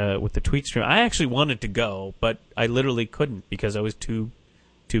disadvantage with the tweet stream. I actually wanted to go, but I literally couldn't because I was too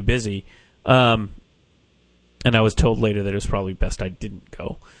busy. And I was told later that it was probably best I didn't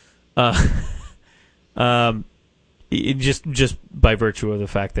go. Just by virtue of the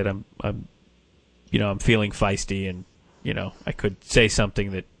fact that I'm feeling feisty, and I could say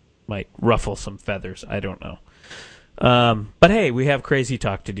something that might ruffle some feathers. I don't know. But hey, we have Crazy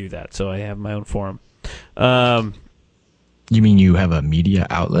Talk to do that, so I have my own forum. You mean you have a media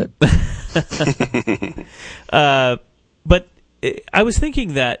outlet? But I was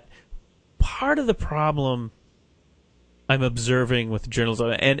thinking that part of the problem I'm observing with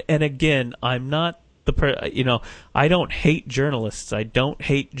journalism, and again, I'm not I don't hate journalists. I don't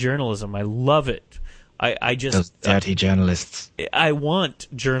hate journalism. I love it. I just those dirty journalists. I want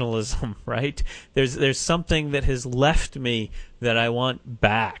journalism, right? There's something that has left me that I want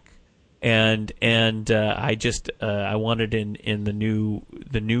back. And I want it in the new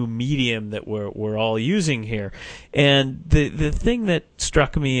medium that we're all using here. And the thing that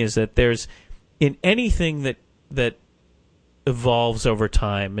struck me is that there's in anything that evolves over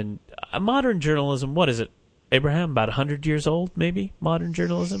time, and modern journalism, what is it, Abraham? About 100 years old, maybe, modern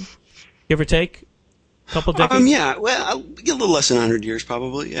journalism, give or take, a couple decades. Yeah, well, a little less than 100 years,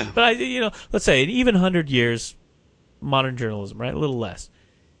 probably. Yeah. But let's say even 100 years, modern journalism, right? A little less.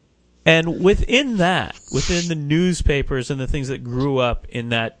 And within the newspapers and the things that grew up in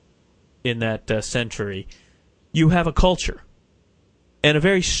that century, you have a culture, and a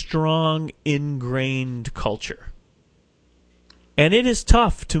very strong, ingrained culture. And it is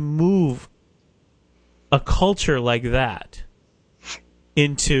tough to move a culture like that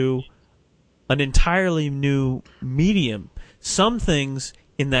into an entirely new medium. Some things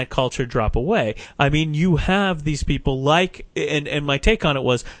in that culture drop away. I mean, you have these people and my take on it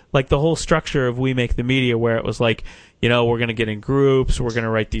was like the whole structure of We Make the Media, where it was like, we're going to get in groups, we're going to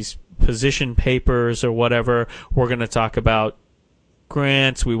write these position papers or whatever, we're going to talk about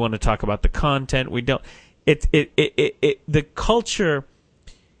grants, we want to talk about the content, we don't. The culture,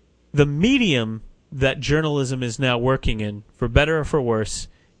 the medium that journalism is now working in, for better or for worse,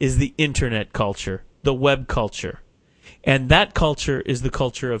 is the internet culture, the web culture. And that culture is the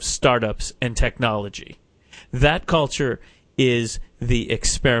culture of startups and technology. That culture is the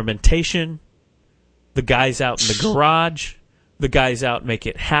experimentation, the guys out in the garage, the guys out make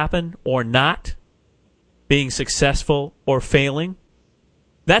it happen or not, being successful or failing.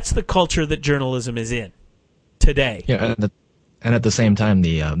 That's the culture that journalism is in today. Yeah, and at the same time,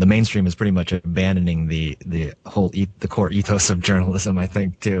 the mainstream is pretty much abandoning the whole the core ethos of journalism, I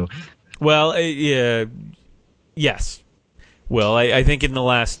think, too. Well, yes. Well, I think in the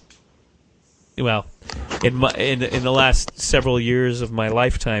last in the last several years of my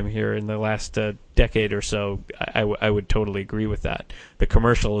lifetime here, in the last decade or so, I would totally agree with that. The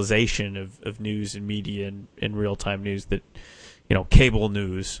commercialization of news and media and real-time news, that cable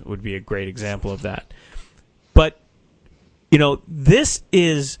news would be a great example of that. But this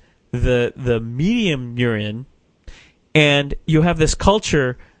is the medium you're in, and you have this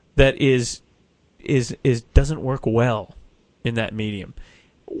culture that is doesn't work well in that medium.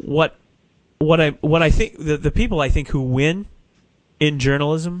 What I think the people I think who win in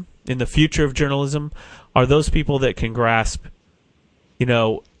journalism, in the future of journalism, are those people that can grasp,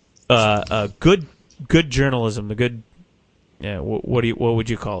 good journalism, the good, what would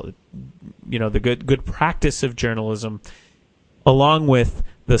you call it? The good practice of journalism, along with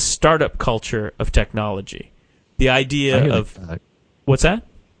the startup culture of technology. The idea of what's that?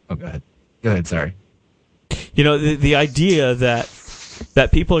 Oh, go ahead. Sorry. The idea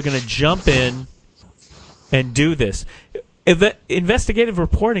that people are going to jump in and do this. Investigative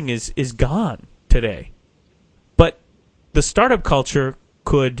reporting is gone today, but the startup culture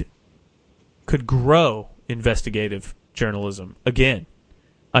could grow investigative journalism again.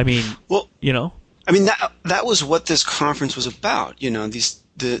 I mean, that was what this conference was about.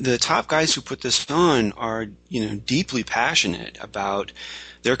 The top guys who put this on are deeply passionate about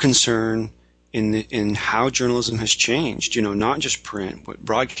their concern in how journalism has changed, not just print, but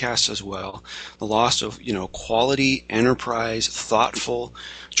broadcast as well. The loss of, quality, enterprise, thoughtful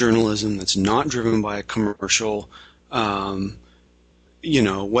journalism that's not driven by a commercial,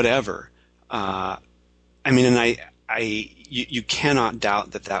 whatever. You cannot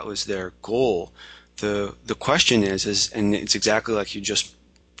doubt that was their goal. The question is, and it's exactly like you just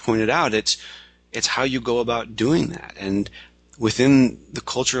pointed out, it's how you go about doing that. And within the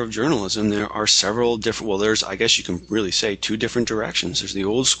culture of journalism, there are several different, there's, I guess you can really say, two different directions. There's the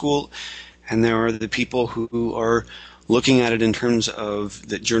old school, and there are the people who are looking at it in terms of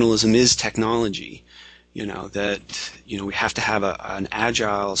that journalism is technology, that, we have to have an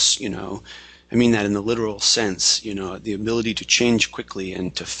agile, I mean that in the literal sense, the ability to change quickly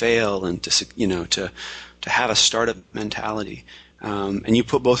and to fail and to have a startup mentality. And you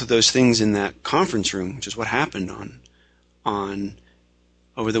put both of those things in that conference room, which is what happened on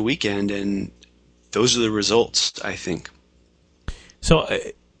over the weekend, and those are the results, I think. So,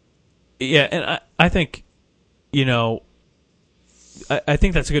 and I think, I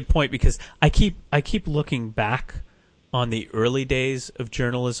think that's a good point, because I keep looking back on the early days of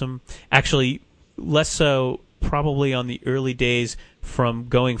journalism. Actually, less so probably on the early days from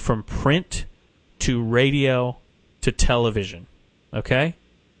going from print to radio to television. Okay?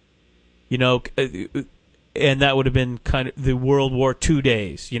 And that would have been kind of the World War II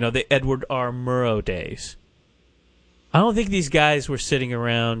days, the Edward R. Murrow days. I don't think these guys were sitting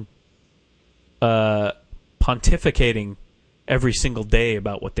around pontificating every single day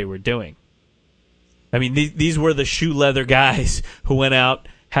about what they were doing. I mean, these were the shoe leather guys who went out,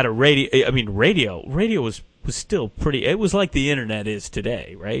 had a radio. I mean, radio was still pretty. It was like the internet is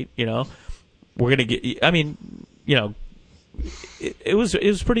today, right? We're gonna get. I mean, it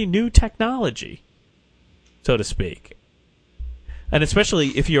was pretty new technology, so to speak. And especially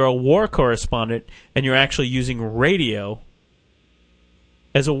if you're a war correspondent and you're actually using radio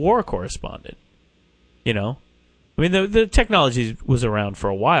as a war correspondent, I mean, the technology was around for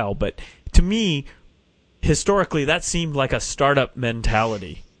a while, but to me, historically, that seemed like a startup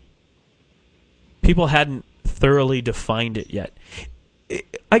mentality. People hadn't thoroughly defined it yet.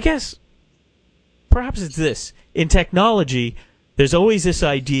 I guess perhaps it's this. In technology, there's always this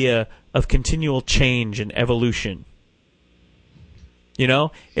idea of continual change and evolution.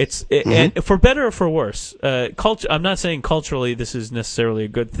 And for better or for worse. I'm not saying culturally this is necessarily a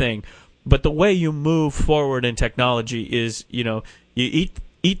good thing, but the way you move forward in technology is, you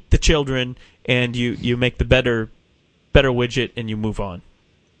eat the children and you make the better widget and you move on.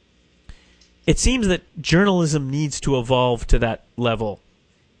 It seems that journalism needs to evolve to that level.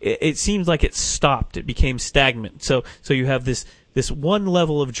 It seems like it stopped. It became stagnant. So you have this one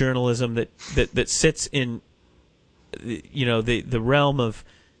level of journalism that sits in the realm of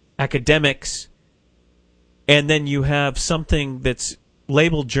academics, and then you have something that's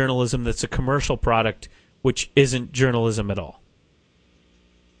labeled journalism that's a commercial product, which isn't journalism at all.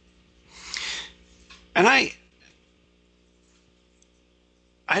 And I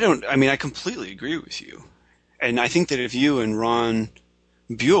completely agree with you. And I think that if you and Ron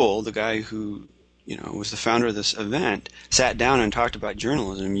Buell, the guy who, was the founder of this event, sat down and talked about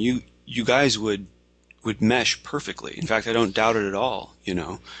journalism, you guys would mesh perfectly. In fact, I don't doubt it at all,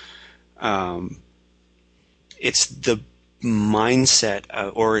 It's the mindset,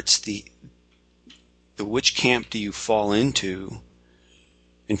 or it's the which camp do you fall into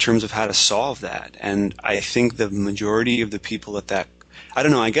in terms of how to solve that. And I think the majority of the people at that, I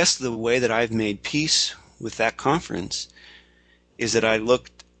don't know, I guess the way that I've made peace with that conference is that I'm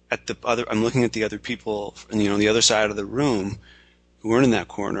looking at the other people, the other side of the room who weren't in that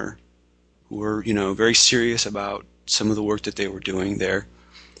corner, who were, very serious about some of the work that they were doing there,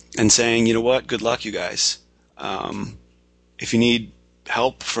 and saying, you know what, good luck, you guys. If you need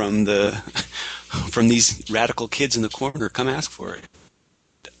help from these radical kids in the corner, come ask for it.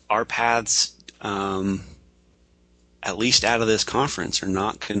 Our paths, at least out of this conference, are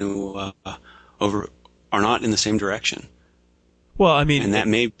not going to are not in the same direction. Well, I mean, and that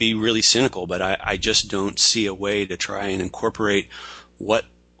may be really cynical, but I just don't see a way to try and incorporate what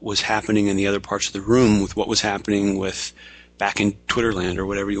was happening in the other parts of the room with what was happening back in Twitterland, or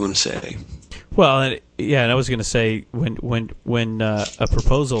whatever you want to say. Well, and I was going to say, when a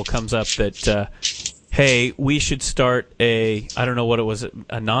proposal comes up that, hey, we should start I don't know what it was,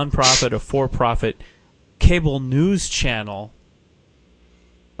 a non-profit, a for-profit cable news channel,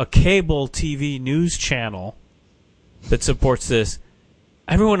 a cable TV news channel that supports this,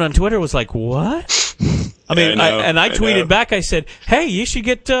 everyone on Twitter was like, what? I mean, I tweeted back, I said, hey, you should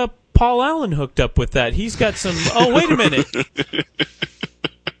get Paul Allen hooked up with that. He's got some, oh, wait a minute.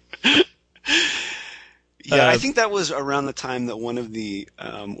 Yeah, I think that was around the time that one of the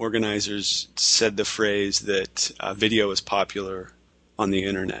organizers said the phrase that video is popular on the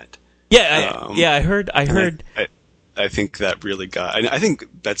internet. I heard. I think that really got. I think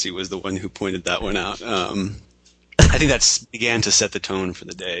Betsy was the one who pointed that one out. I think that began to set the tone for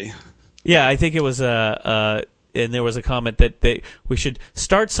the day. Yeah, I think it was and there was a comment that we should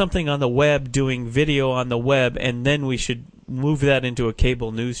start something on the web, doing video on the web, and then we should move that into a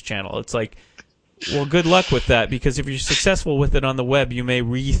cable news channel. It's like, well, good luck with that, because if you're successful with it on the web, you may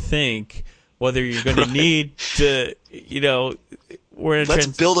rethink whether you're going to need to, Let's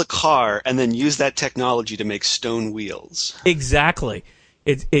build a car and then use that technology to make stone wheels. Exactly.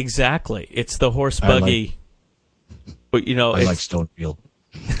 It's the horse buggy. I like stone wheel.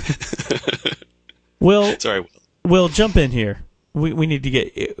 Sorry, Will, jump in here. We need to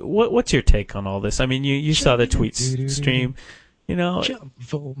get. What's your take on all this? I mean, you saw the tweet stream. Jump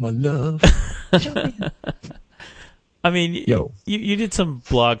for my love. I mean, you did some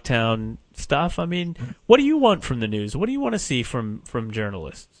Blogtown stuff. I mean, what do you want from the news? What do you want to see from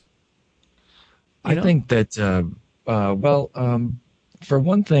journalists? I think that, for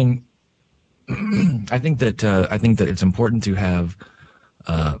one thing, I think that it's important to have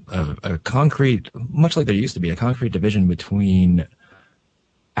a concrete, much like there used to be, a concrete division between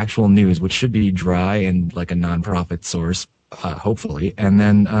actual news, which should be dry and like a nonprofit source, hopefully, and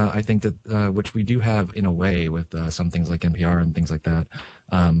then I think that which we do have in a way with some things like NPR and things like that.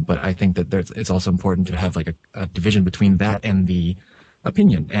 But I think that it's also important to have like a division between that and the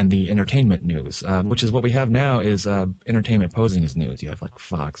opinion and the entertainment news, which is what we have now is entertainment posing as news. You have like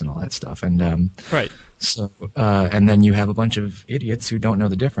Fox and all that stuff, and right. So and then you have a bunch of idiots who don't know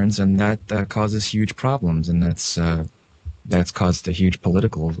the difference, and that causes huge problems, and that's caused a huge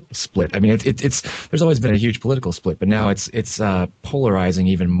political split. I mean, it's there's always been a huge political split, but now it's polarizing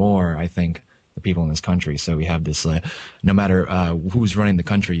even more, I think, the people in this country. So we have this, no matter who's running the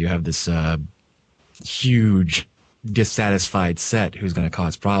country, you have this huge dissatisfied set who's going to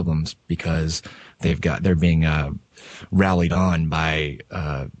cause problems because they're being rallied on by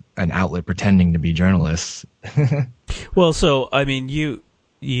an outlet pretending to be journalists. Well, so I mean, you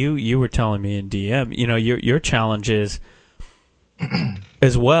were telling me in DM, your challenge is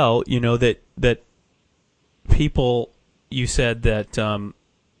as well, that people, you said that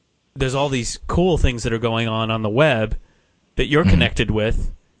there's all these cool things that are going on the web that you're connected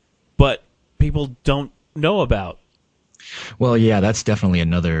with, but people don't know about. Well, yeah, that's definitely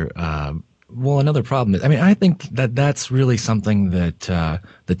another problem. I mean, I think that's really something that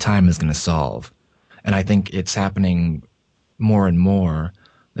the time is going to solve, and I think it's happening more and more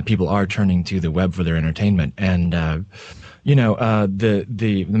that people are turning to the web for their entertainment, and the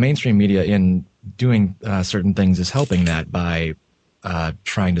mainstream media in doing certain things is helping that by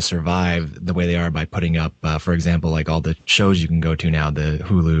trying to survive the way they are by putting up, for example, like all the shows you can go to now, the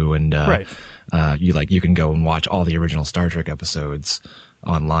Hulu, and right. You can go and watch all the original Star Trek episodes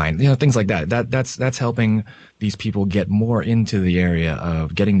online, things like that. That's helping these people get more into the area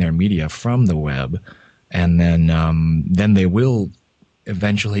of getting their media from the web, and then they will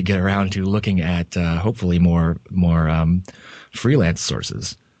eventually get around to looking at hopefully more freelance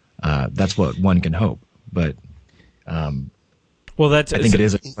sources. That's what one can hope, but I think it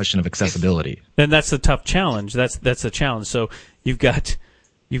is a question of accessibility. And that's the tough challenge. That's the challenge. So you've got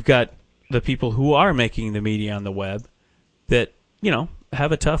the people who are making the media on the web that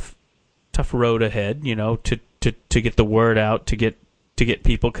have a tough road ahead, to get the word out, to get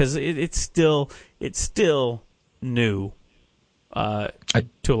people, because it's still new to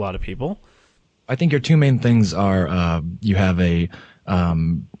a lot of people. I think your two main things are you have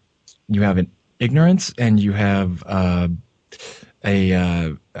an ignorance, and you have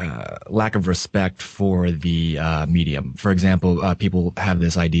a lack of respect for the medium. For example, people have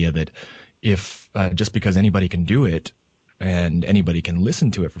this idea that if just because anybody can do it and anybody can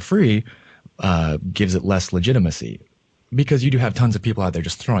listen to it for free gives it less legitimacy, because you do have tons of people out there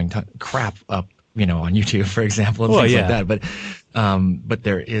just throwing crap up, on YouTube, for example, and things like that. But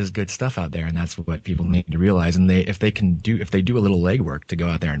there is good stuff out there, and that's what people need to realize. And if they do a little legwork to go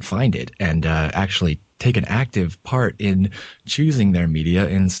out there and find it, and actually take an active part in choosing their media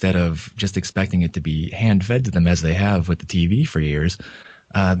instead of just expecting it to be hand-fed to them as they have with the TV for years,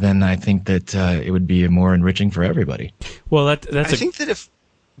 then I think that it would be more enriching for everybody. Well,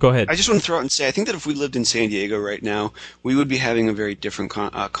 Go ahead. I just want to throw out and say, I think that if we lived in San Diego right now, we would be having a very different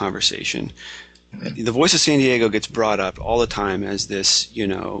conversation. The Voice of San Diego gets brought up all the time as this,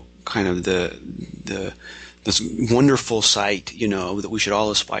 kind of this wonderful site, that we should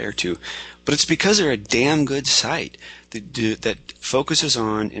all aspire to. But it's because they're a damn good site. that focuses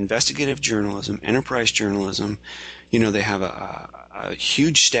on investigative journalism, enterprise journalism. You know, they have a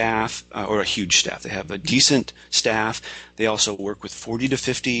huge staff, They have a decent staff. They also work with 40 to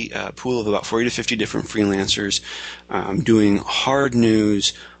 50, pool of about 40 to 50 different freelancers, doing hard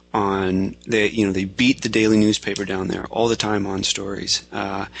news on, they beat the daily newspaper down there all the time on stories.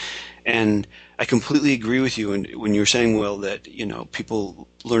 And I completely agree with you when you're saying, Will, that, people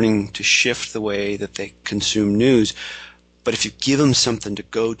learning to shift the way that they consume news. But if you give them something to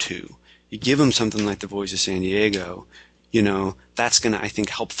go to, you give them something like the Voice of San Diego, that's going to, I think,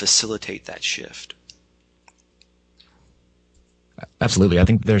 help facilitate that shift. Absolutely. I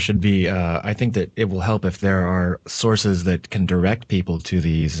think there should be, I think that it will help if there are sources that can direct people to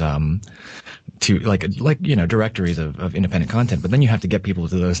these, to directories of independent content, but then you have to get people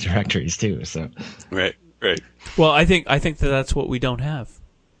to those directories too. So. Right. Well, I think that's what we don't have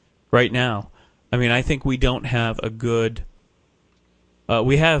right now. I mean, I think we don't have a good,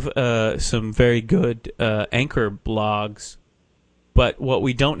 we have some very good anchor blogs, but what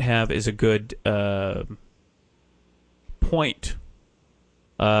we don't have is a good point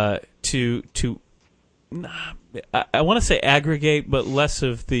to I want to say aggregate, but less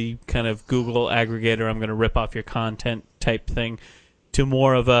of the kind of Google aggregator, I'm going to rip off your content type thing, to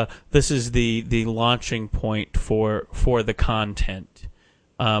more of a, this is the launching point for the content,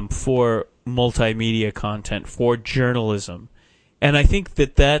 for multimedia content, for journalism. And I think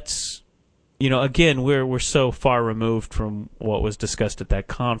that's, again, we're so far removed from what was discussed at that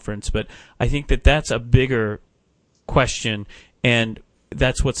conference, but I think that's a bigger question, and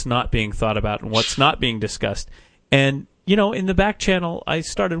that's what's not being thought about and what's not being discussed. And, in the back channel, I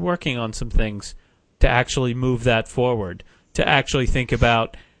started working on some things to actually move that forward, to actually think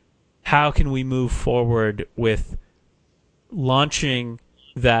about how can we move forward with launching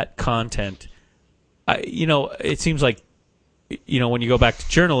that content. It seems like, when you go back to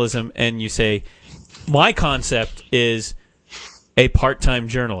journalism and you say, my concept is a part-time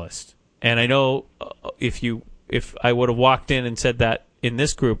journalist. And I know if I would have walked in and said that in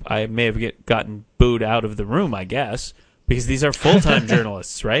this group, I may have gotten booed out of the room, I guess, because these are full-time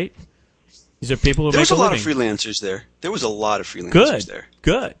journalists, right? These are people who make a living. There was a lot of freelancers there. There was a lot of freelancers there.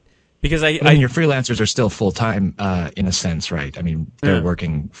 Good. Because your freelancers are still full-time in a sense, right? I mean, they're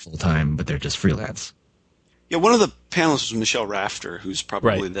working full-time, but they're just freelance. Yeah, one of the panelists was Michelle Rafter, who's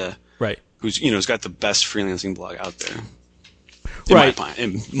probably who's has got the best freelancing blog out there.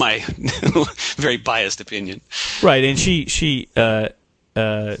 In my very biased opinion. Right, and she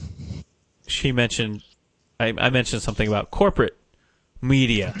mentioned, I mentioned something about corporate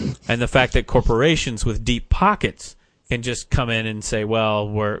media and the fact that corporations with deep pockets can just come in and say,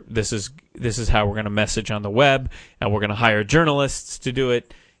 well, this is how we're going to message on the web, and we're going to hire journalists to do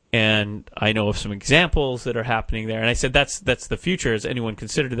it. And I know of some examples that are happening there. And I said, that's the future. Has anyone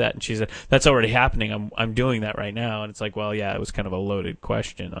considered that? And she said, that's already happening. I'm doing that right now. And it's like, well, yeah, it was kind of a loaded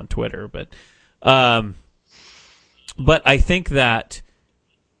question on Twitter. But I think that,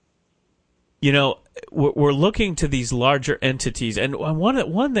 we're looking to these larger entities. And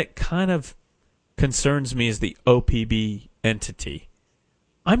one that kind of concerns me is the OPB entity.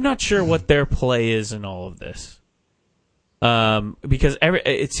 I'm not sure what their play is in all of this. Because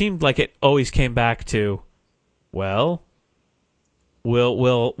it seemed like it always came back to, well,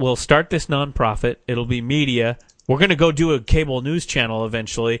 we'll start this nonprofit. It'll be media. We're going to go do a cable news channel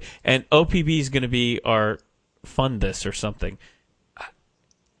eventually, and OPB is going to be our fund this or something.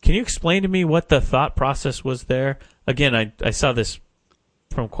 Can you explain to me what the thought process was there? Again, I saw this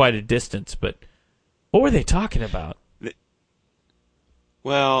from quite a distance, but what were they talking about?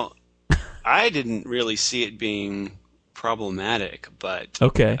 Well, I didn't really see it being problematic, but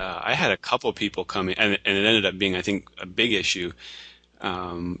okay. I had a couple people come in, and it ended up being, I think, a big issue.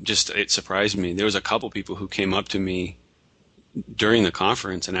 It surprised me. There was a couple people who came up to me during the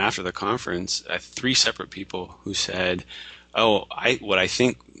conference and after the conference, 3 separate people who said, what I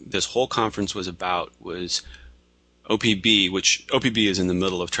think this whole conference was about was OPB, which OPB is in the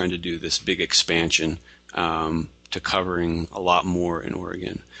middle of trying to do this big expansion to covering a lot more in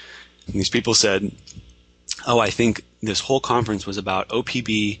Oregon. And these people said, I think this whole conference was about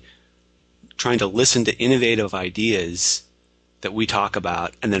OPB trying to listen to innovative ideas that we talk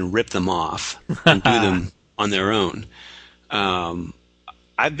about and then rip them off and do them on their own.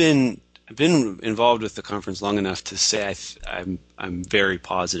 I've been involved with the conference long enough to say I'm very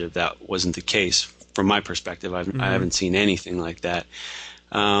positive that wasn't the case from my perspective. I haven't seen anything like that.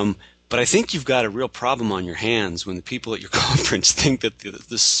 But I think you've got a real problem on your hands when the people at your conference think that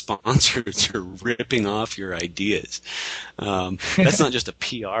the sponsors are ripping off your ideas. That's not just a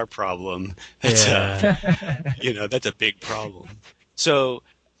PR problem. That's that's a big problem. So,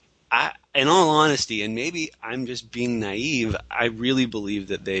 in all honesty, and maybe I'm just being naive, I really believe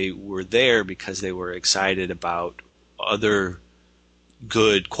that they were there because they were excited about other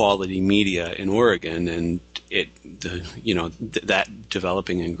good quality media in Oregon and that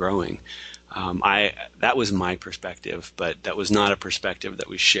developing and growing. That was my perspective, but that was not a perspective that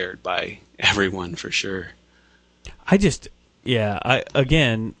was shared by everyone for sure. I can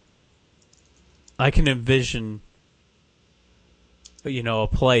envision, a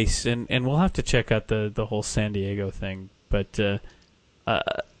place, and we'll have to check out the whole San Diego thing, but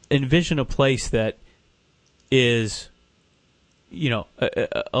envision a place that is,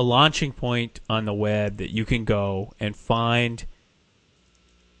 a launching point on the web that you can go and find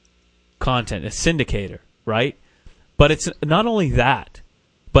content, a syndicator, right? But it's not only that,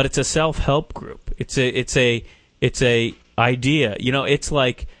 but it's a self-help group. It's a idea. It's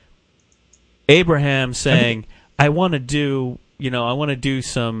like Abraham saying, I want to do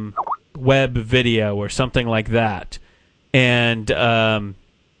some web video or something like that.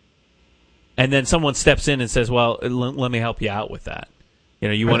 And then someone steps in and says, well, let me help you out with that. In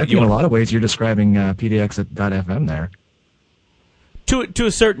a lot of ways, you're describing PDX.FM there. To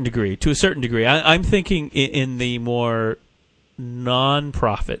a certain degree. I'm thinking in the more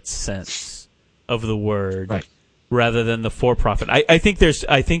non-profit sense of the word, right, rather than the for-profit. I think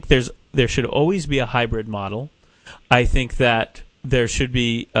there should always be a hybrid model. I think that there should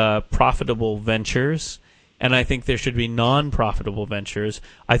be profitable ventures, and I think there should be non-profitable ventures.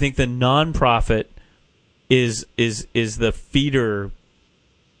 I think the non-profit is the feeder,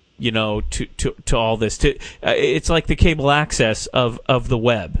 to all this. It's like the cable access of the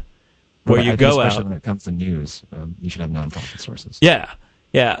web, where you go out. Especially when it comes to news, you should have non-profit sources. Yeah.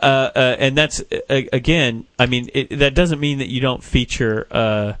 And that's again. I mean, that doesn't mean that you don't feature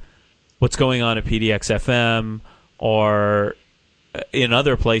what's going on at PDX FM or in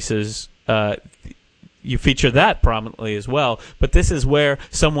other places. You feature that prominently as well. But this is where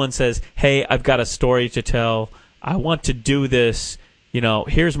someone says, "Hey, I've got a story to tell. I want to do this.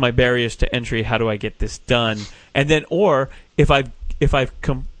 Here's my barriers to entry. How do I get this done?" And then, or if I've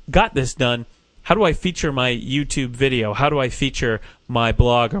got this done, how do I feature my YouTube video? How do I feature my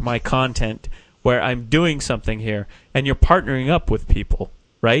blog or my content where I'm doing something here? And you're partnering up with people,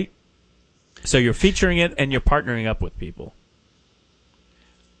 right? So you're featuring it and you're partnering up with people.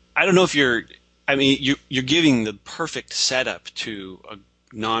 I don't know if you're giving the perfect setup to a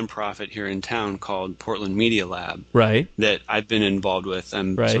nonprofit here in town called Portland Media Lab, right? That I've been involved with. So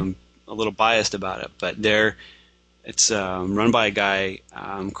I'm a little biased about it, but it's run by a guy,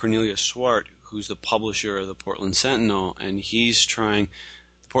 Cornelius Swart, who's the publisher of the Portland Sentinel, and he's trying.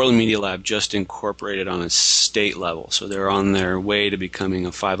 The Portland Media Lab just incorporated on a state level, so they're on their way to becoming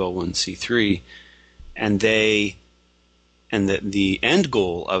a 501c3, and the end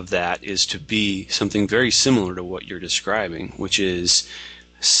goal of that is to be something very similar to what you're describing, which is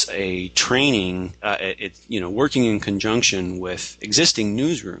a training, working in conjunction with existing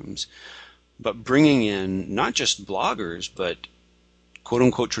newsrooms, but bringing in not just bloggers, but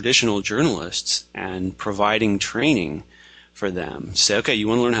quote-unquote traditional journalists and providing training for them. Say, okay, you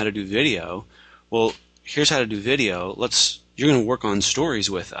want to learn how to do video? Well, here's how to do video. You're going to work on stories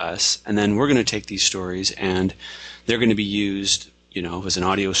with us, and then we're going to take these stories and they're going to be used, as an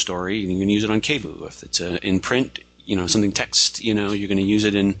audio story. You can use it on KBOO. If it's in print, something text, you're going to use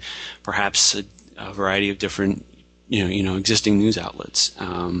it in perhaps a variety of different, existing news outlets.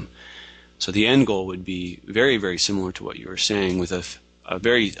 So the end goal would be very, very similar to what you were saying, with a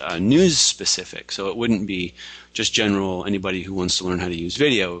very news specific. So it wouldn't be just general anybody who wants to learn how to use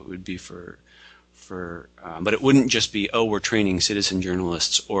video. It would be but it wouldn't just be, we're training citizen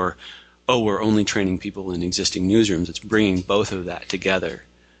journalists, or we're only training people in existing newsrooms. It's bringing both of that together.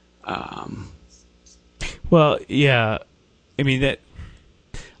 Well, yeah, I mean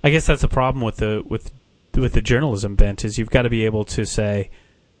I guess that's the problem with the journalism bent, is you've got to be able to say,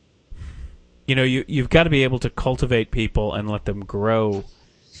 you've got to be able to cultivate people and let them grow.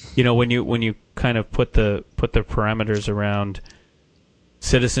 When you kind of put the parameters around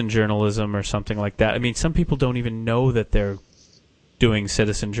citizen journalism or something like that. I mean, some people don't even know that they're doing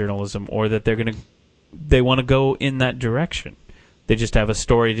citizen journalism, or that they want to go in that direction. They just have a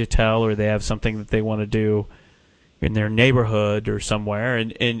story to tell, or they have something that they want to do in their neighborhood or somewhere,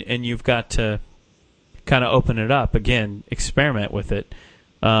 and you've got to kind of open it up. Again, experiment with it.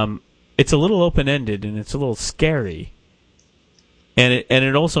 It's a little open-ended, and it's a little scary.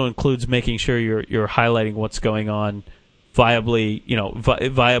 it also includes making sure you're highlighting what's going on viably,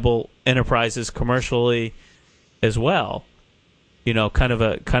 viable enterprises commercially as well. Kind of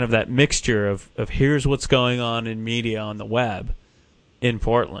that mixture of here's what's going on in media on the web in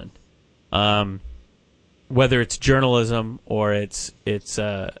Portland, whether it's journalism or it's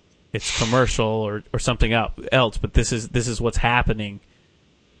commercial or something else. But this is what's happening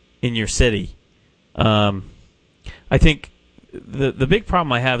in your city. I think the big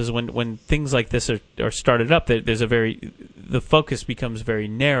problem I have is when things like this are started up, the focus becomes very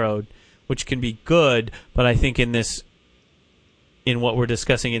narrowed, which can be good, but I think in what we're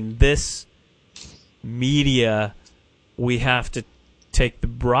discussing in this media, we have to take the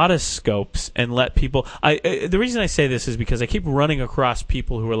broadest scopes and let people. The reason I say this is because I keep running across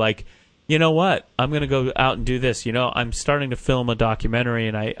people who are like, you know what, I'm going to go out and do this. I'm starting to film a documentary,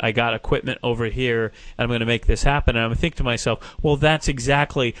 and I got equipment over here, and I'm going to make this happen. And I'm thinking to myself, well, that's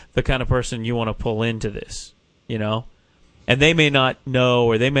exactly the kind of person you want to pull into this, And they may not know,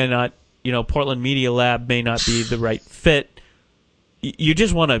 or they may not, Portland Media Lab may not be the right fit. You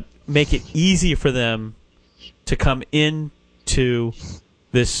just want to make it easy for them to come into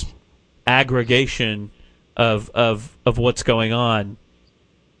this aggregation of what's going on,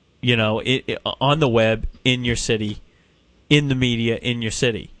 on the web, in your city, in the media, in your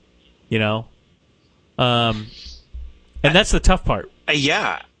city, and that's the tough part.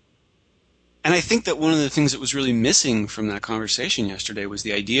 Yeah. And I think that one of the things that was really missing from that conversation yesterday was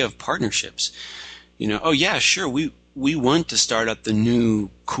the idea of partnerships. Oh yeah, sure, we want to start up the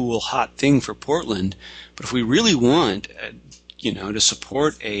new cool hot thing for Portland, but if we really want, to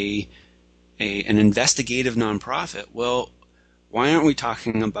support an investigative nonprofit, well, why aren't we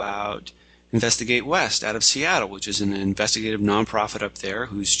talking about Investigate West out of Seattle, which is an investigative nonprofit up there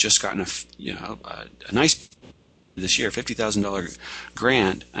who's just gotten a nice this year $50,000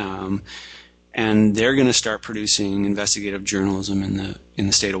 grant, and they're going to start producing investigative journalism in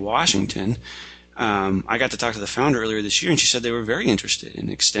the state of Washington. I got to talk to the founder earlier this year, and she said they were very interested in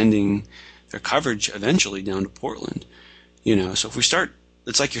extending their coverage eventually down to Portland. So if we start,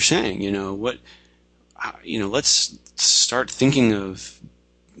 it's like you're saying, let's start thinking of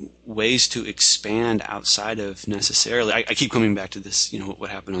ways to expand outside of necessarily. I keep coming back to this, what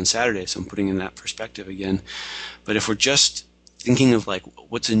happened on Saturday, so I'm putting in that perspective again. But if we're just thinking of like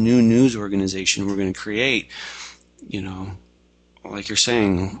what's a new news organization we're going to create, like you're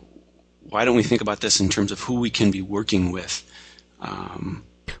saying, why don't we think about this in terms of who we can be working with?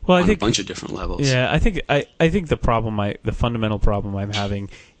 I think a bunch of different levels. Yeah, I think the fundamental problem I'm having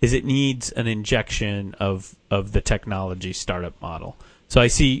is it needs an injection of the technology startup model. So I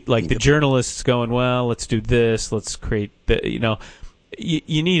see the journalists going, well, let's do this, let's create the,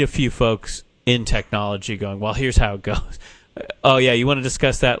 you need a few folks in technology going, well, here's how it goes. Oh yeah, you want to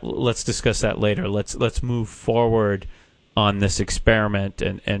discuss that? Let's discuss that later. Let's move forward on this experiment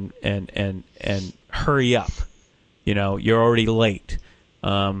and hurry up. You're already late.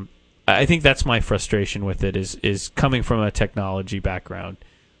 I think that's my frustration with it is coming from a technology background.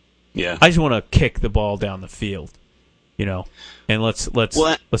 Yeah. I just want to kick the ball down the field, and let's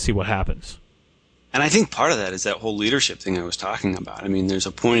see what happens. And I think part of that is that whole leadership thing I was talking about. I mean, there's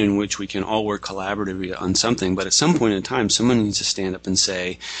a point in which we can all work collaboratively on something, but at some point in time, someone needs to stand up and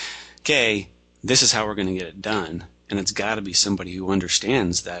say, okay, this is how we're going to get it done. And it's got to be somebody who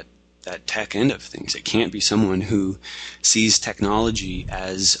understands that tech end of things. It can't be someone who sees technology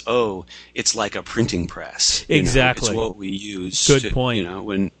as, it's like a printing press. Exactly. It's what we use. Good point.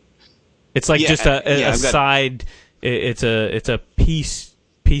 When it's like just a side. It's a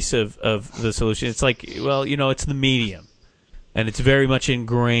piece of the solution. It's like, well, it's the medium, and it's very much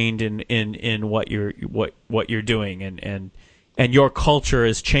ingrained in what you're doing, and your culture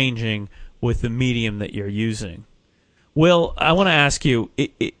is changing with the medium that you're using. Will, I want to ask you,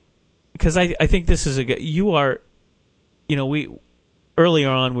 because I think this is you are, we earlier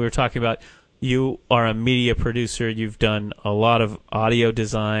on we were talking about you are a media producer. You've done a lot of audio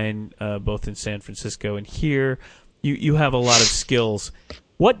design, both in San Francisco and here. You have a lot of skills.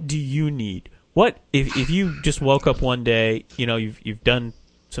 What do you need? What if you just woke up one day, you've done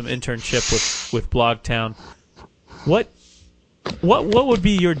some internship with Blogtown. What would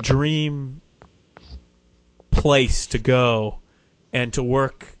be your dream place to go and to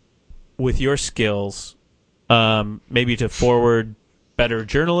work with your skills, maybe to forward better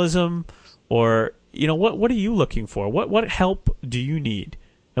journalism, or what are you looking for? What help do you need,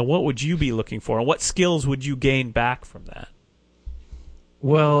 and what would you be looking for, and what skills would you gain back from that?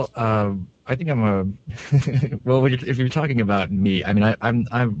 Well, I think I'm a well. If you're talking about me, I mean,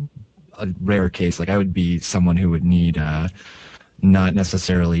 I'm a rare case. Like I would be someone who would need not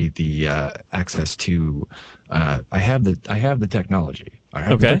necessarily the access to. I have the technology. I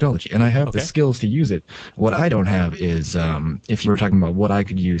have the technology, and I have the skills to use it. What I don't have is, if you were talking about what I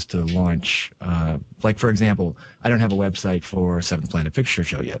could use to launch, like for example, I don't have a website for Seventh Planet Fixture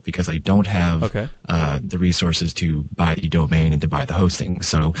Show yet because I don't have the resources to buy the domain and to buy the hosting.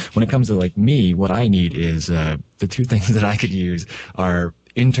 So when it comes to like me, what I need is the two things that I could use are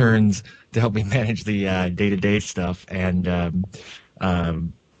interns to help me manage the day-to-day stuff and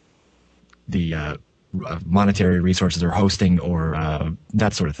the monetary resources or hosting or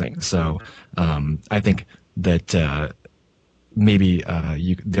that sort of thing. So I think that maybe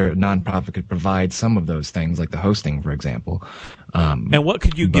their nonprofit could provide some of those things, like the hosting, for example. And what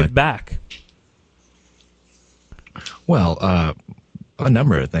could you give back? Well, a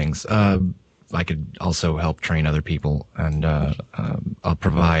number of things. I could also help train other people, and I'll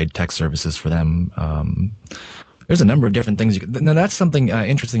provide tech services for them. There's a number of different things. Now, that's something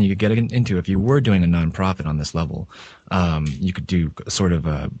interesting you could get into if you were doing a nonprofit on this level. You could do sort of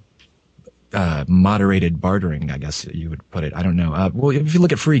a moderated bartering, I guess you would put it. I don't know. Well, if you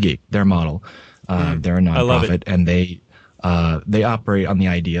look at Free Geek, their model, they're a nonprofit, and they operate on the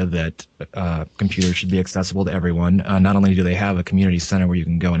idea that computers should be accessible to everyone. Not only do they have a community center where you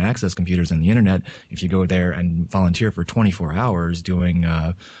can go and access computers and the internet, if you go there and volunteer for 24 hours doing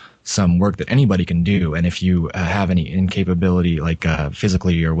some work that anybody can do, and if you have any incapability, like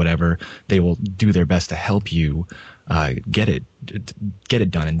physically or whatever, they will do their best to help you get it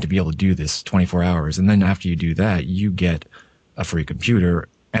done and to be able to do this 24 hours. And then after you do that, you get a free computer.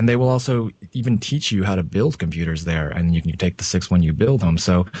 And they will also even teach you how to build computers there, and you can take the 6 when you build them.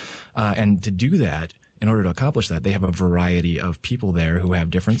 So, and to do that, in order to accomplish that, they have a variety of people there who have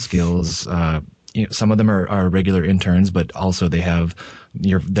different skills. Some of them are regular interns, but also they have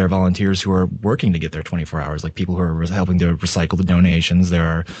their volunteers who are working to get their 24 hours, like people who are helping to recycle the donations.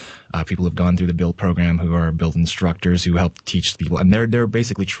 There are people who have gone through the build program who are build instructors who help teach people, and they're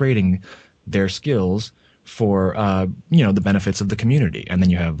basically trading their skills for the benefits of the community. And then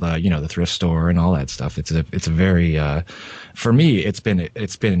you have the thrift store and all that stuff. It's a very for me it's been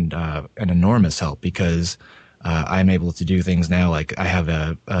an enormous help because I'm able to do things now. Like I have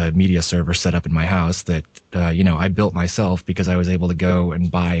a media server set up in my house that I built myself because I was able to go and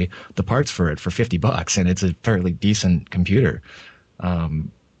buy the parts for it for $50, and it's a fairly decent computer.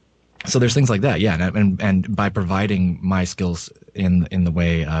 So there's things like that, yeah, and by providing my skills in the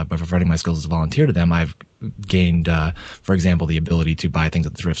way by providing my skills as a volunteer to them, I've gained, for example, the ability to buy things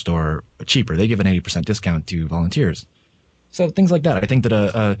at the thrift store cheaper. They give an 80% discount to volunteers. So things like that. I think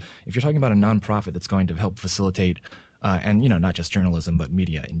that if you're talking about a nonprofit that's going to help facilitate, and not just journalism but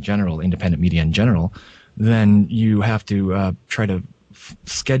media in general, independent media in general, then you have to try to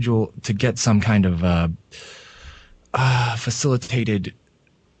schedule to get some kind of facilitated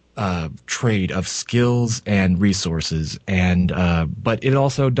trade of skills and resources, and but it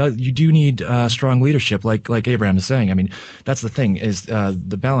also does. You do need strong leadership, like Abraham is saying. I mean, that's the thing is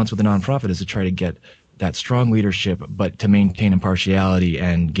the balance with a nonprofit is to try to get that strong leadership, but to maintain impartiality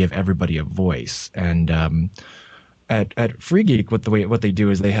and give everybody a voice. And at Free Geek, what they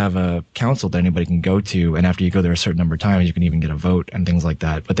do is they have a council that anybody can go to, and after you go there a certain number of times, you can even get a vote and things like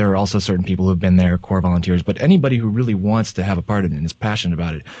that. But there are also certain people who've been there, core volunteers. But anybody who really wants to have a part of it and is passionate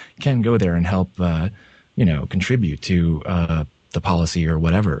about it can go there and help, contribute to the policy or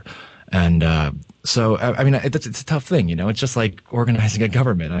whatever. And so, I mean, it's a tough thing, It's just like organizing a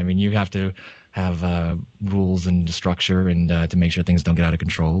government. I mean, you have to have rules and structure and to make sure things don't get out of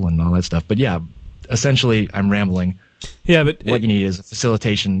control and all that stuff. But yeah, essentially, I'm rambling. Yeah, but what you need is a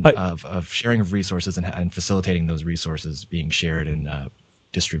facilitation of sharing of resources and facilitating those resources being shared and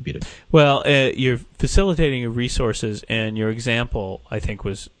distributed. Well, you're facilitating of resources, and your example, I think,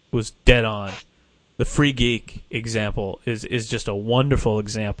 was dead on. The Free Geek example is just a wonderful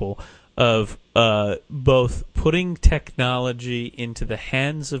example of both putting technology into the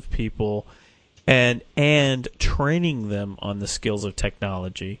hands of people and training them on the skills of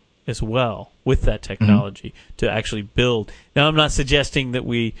technology as well with that technology to actually build. Now, I'm not suggesting that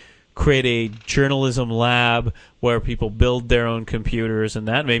we create a journalism lab where people build their own computers and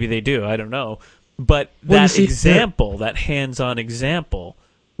that. Maybe they do. I don't know. But that example, that hands-on example,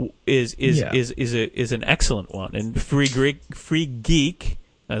 is an excellent one. And Free Geek,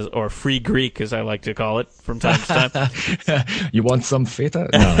 or Free Greek, as I like to call it from time to time. You want some feta?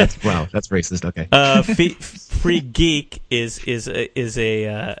 No, that's racist. Okay. Free Geek is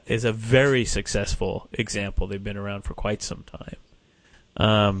a very successful example. They've been around for quite some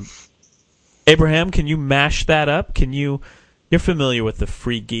time. Abraham, can you mash that up? You're familiar with the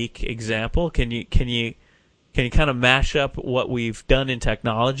Free Geek example? Can you Can you kind of mash up what we've done in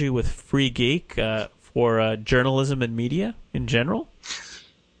technology with Free Geek for journalism and media in general?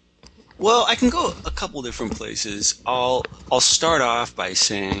 Well, I can go a couple different places. I'll start off by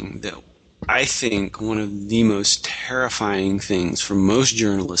saying that I think one of the most terrifying things for most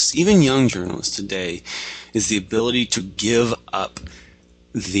journalists, even young journalists today, is the ability to give up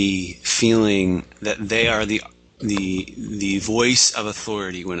the feeling that they are the voice of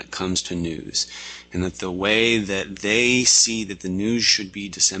authority when it comes to news, and that the way that they see that the news should be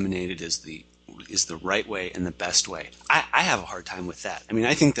disseminated is the right way and the best way. I have a hard time with that. I mean,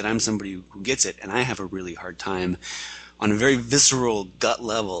 I think that I'm somebody who gets it, and I have a really hard time on a very visceral gut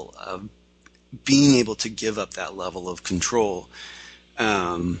level of being able to give up that level of control.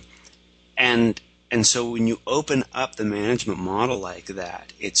 And so when you open up the management model like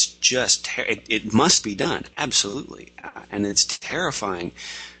that, it's just it must be done, absolutely, and it's terrifying.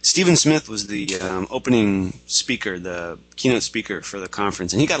 Stephen Smith was the opening speaker, the keynote speaker for the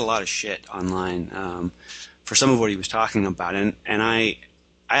conference, and he got a lot of shit online for some of what he was talking about, and I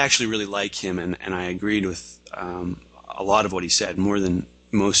actually really like him, and I agreed with a lot of what he said, more than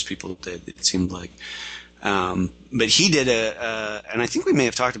most people did, it seemed like. But he did and I think we may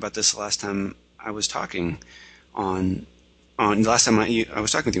have talked about this the last time I was talking on the last time I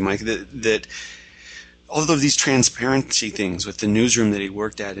was talking with you, Mike, that all of these transparency things with the newsroom that he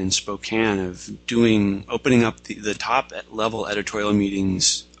worked at in Spokane, of opening up the top level editorial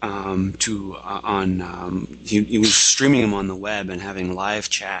meetings he was streaming them on the web and having live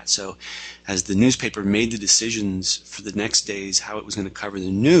chat. So as the newspaper made the decisions for the next days, how it was going to cover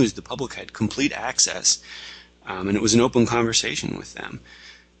the news, the public had complete access, and it was an open conversation with them.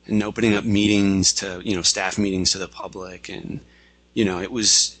 And opening up meetings to, staff meetings to the public, and, it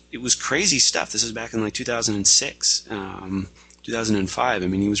was crazy stuff. This is back in like 2006, 2005. I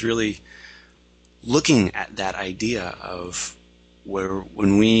mean, he was really looking at that idea of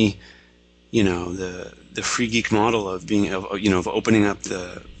when we, the Free Geek model of of opening up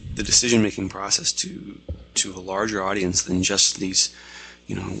the decision-making process to a larger audience than just these,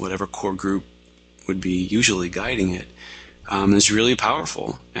 whatever core group would be usually guiding it. Is really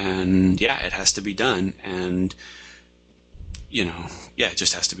powerful, and it has to be done, and it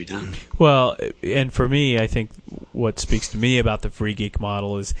just has to be done. Well, and for me, I think what speaks to me about the Free Geek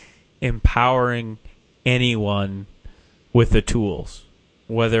model is empowering anyone with the tools,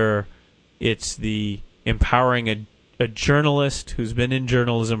 whether it's the empowering a journalist who's been in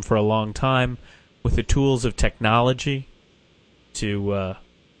journalism for a long time with the tools of technology to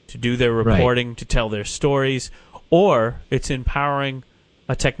do their reporting, right, to tell their stories. Or it's empowering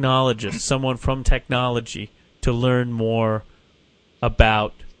a technologist, someone from technology, to learn more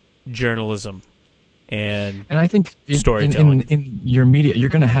about journalism and I think storytelling. In your media, you're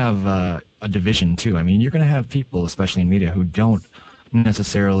going to have a division too. I mean, you're going to have people, especially in media, who don't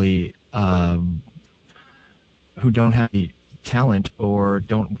necessarily who don't have the talent or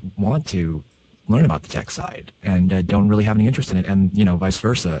don't want to learn about the tech side, and don't really have any interest in it, and vice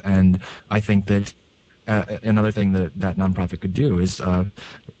versa. And I think that another thing that nonprofit could do is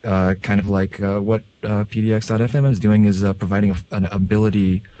kind of like what PDX.FM is doing, is providing an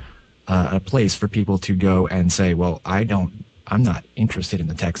ability, a place for people to go and say, well, I'm not interested in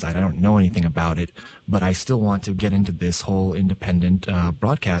the tech side. I don't know anything about it, but I still want to get into this whole independent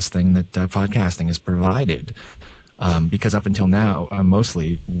broadcast thing that podcasting has provided. Because up until now,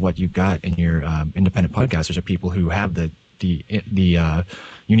 mostly what you've got in your independent podcasters are people who have the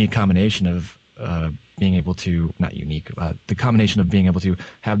unique combination of being able to, not unique, the combination of being able to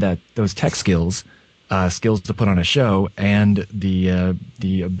have those tech skills to put on a show, and the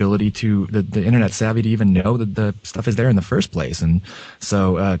ability to the internet savvy to even know that the stuff is there in the first place. And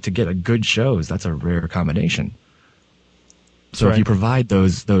so to get a good shows, that's a rare combination. So right, if you provide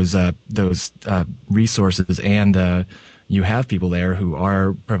those resources, and you have people there who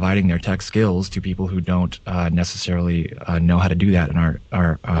are providing their tech skills to people who don't necessarily know how to do that and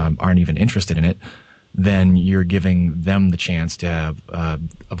aren't even interested in it, then you're giving them the chance to have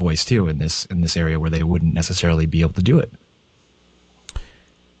a voice too in this area where they wouldn't necessarily be able to do it.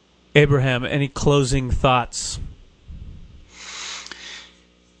 Abraham, any closing thoughts?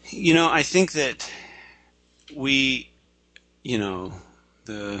 I think that we, to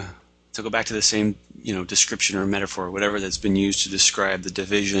go back to the same, description or metaphor, or whatever that's been used to describe the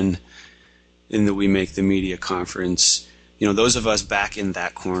division in the We Make the Media conference, those of us back in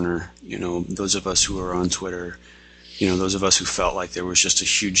that corner, those of us who are on Twitter, those of us who felt like there was just a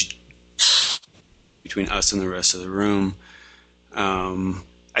huge between us and the rest of the room,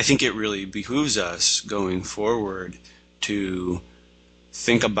 I think it really behooves us going forward to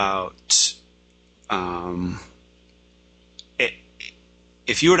think about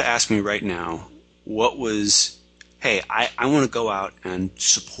if you were to ask me right now, hey, I want to go out and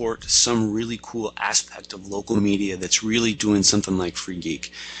support some really cool aspect of local media that's really doing something like Free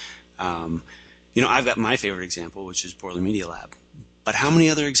Geek. I've got my favorite example, which is Portland Media Lab. But how many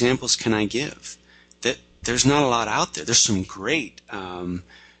other examples can I give? There's not a lot out there. There's some great, blogs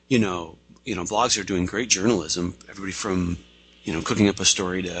are doing great journalism. Everybody from, cooking up a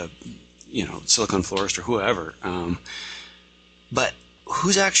story to, Silicon Florist or whoever. But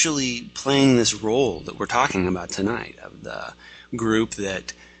who's actually playing this role that we're talking about tonight, of the group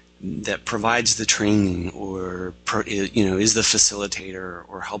that provides the training or is the facilitator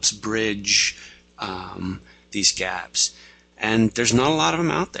or helps bridge these gaps? And there's not a lot of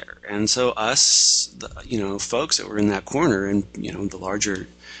them out there. And so us, folks that were in that corner and the larger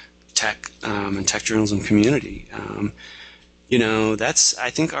tech and tech journalism community, that's,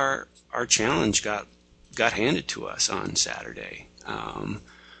 I think, our challenge got handed to us on Saturday,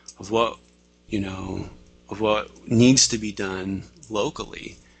 of what needs to be done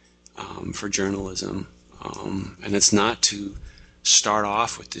locally for journalism, and it's not to start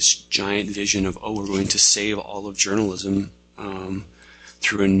off with this giant vision of, we're going to save all of journalism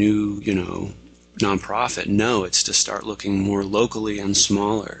through a new nonprofit. No, it's to start looking more locally and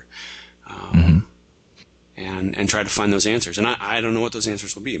smaller, and try to find those answers. And I don't know what those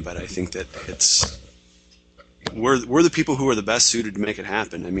answers will be, but I think that we're the people who are the best suited to make it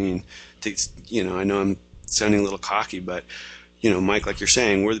happen. I mean, I know I'm sounding a little cocky, but Mike, like you're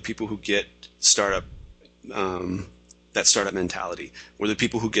saying, we're the people who get that startup mentality. We're the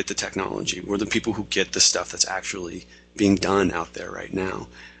people who get the technology. We're the people who get the stuff that's actually being done out there right now.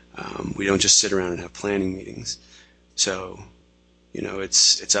 We don't just sit around and have planning meetings. So,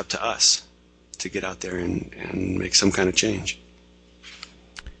 it's up to us to get out there and make some kind of change.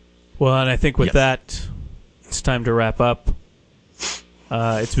 Well, and I think with that, it's time to wrap up.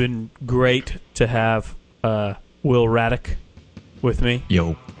 It's been great to have Will Raddick with me.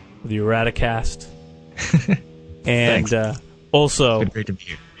 Yo. With the Radicast. And also, great to be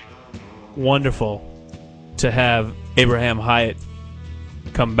here. Wonderful to have Abraham Hyatt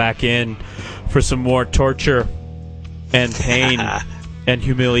come back in for some more torture and pain and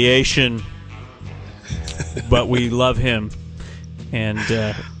humiliation. But we love him. And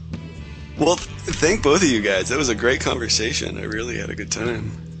well, thank both of you guys. That was a great conversation. I really had a good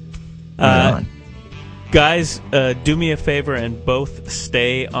time. Guys, do me a favor and both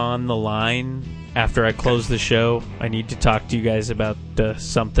stay on the line after I close the show. I need to talk to you guys about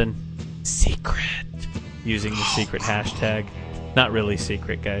something secret, using the secret hashtag. Not really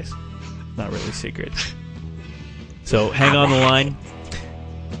secret, guys. Not really secret. So hang on the line.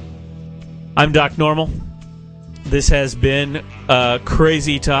 I'm Doc Normal. This has been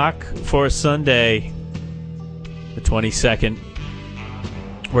Crazy Talk for Sunday, the 22nd.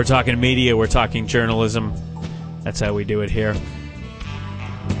 We're talking media, we're talking journalism. That's how we do it here.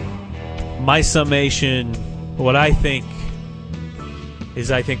 My summation, what I think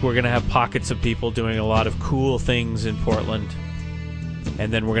is, I think we're going to have pockets of people doing a lot of cool things in Portland,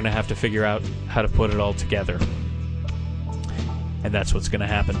 and then we're going to have to figure out how to put it all together. And that's what's going to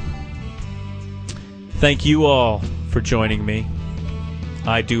happen. Thank you all for joining me.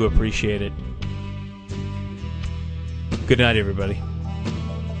 I do appreciate it. Good night, everybody.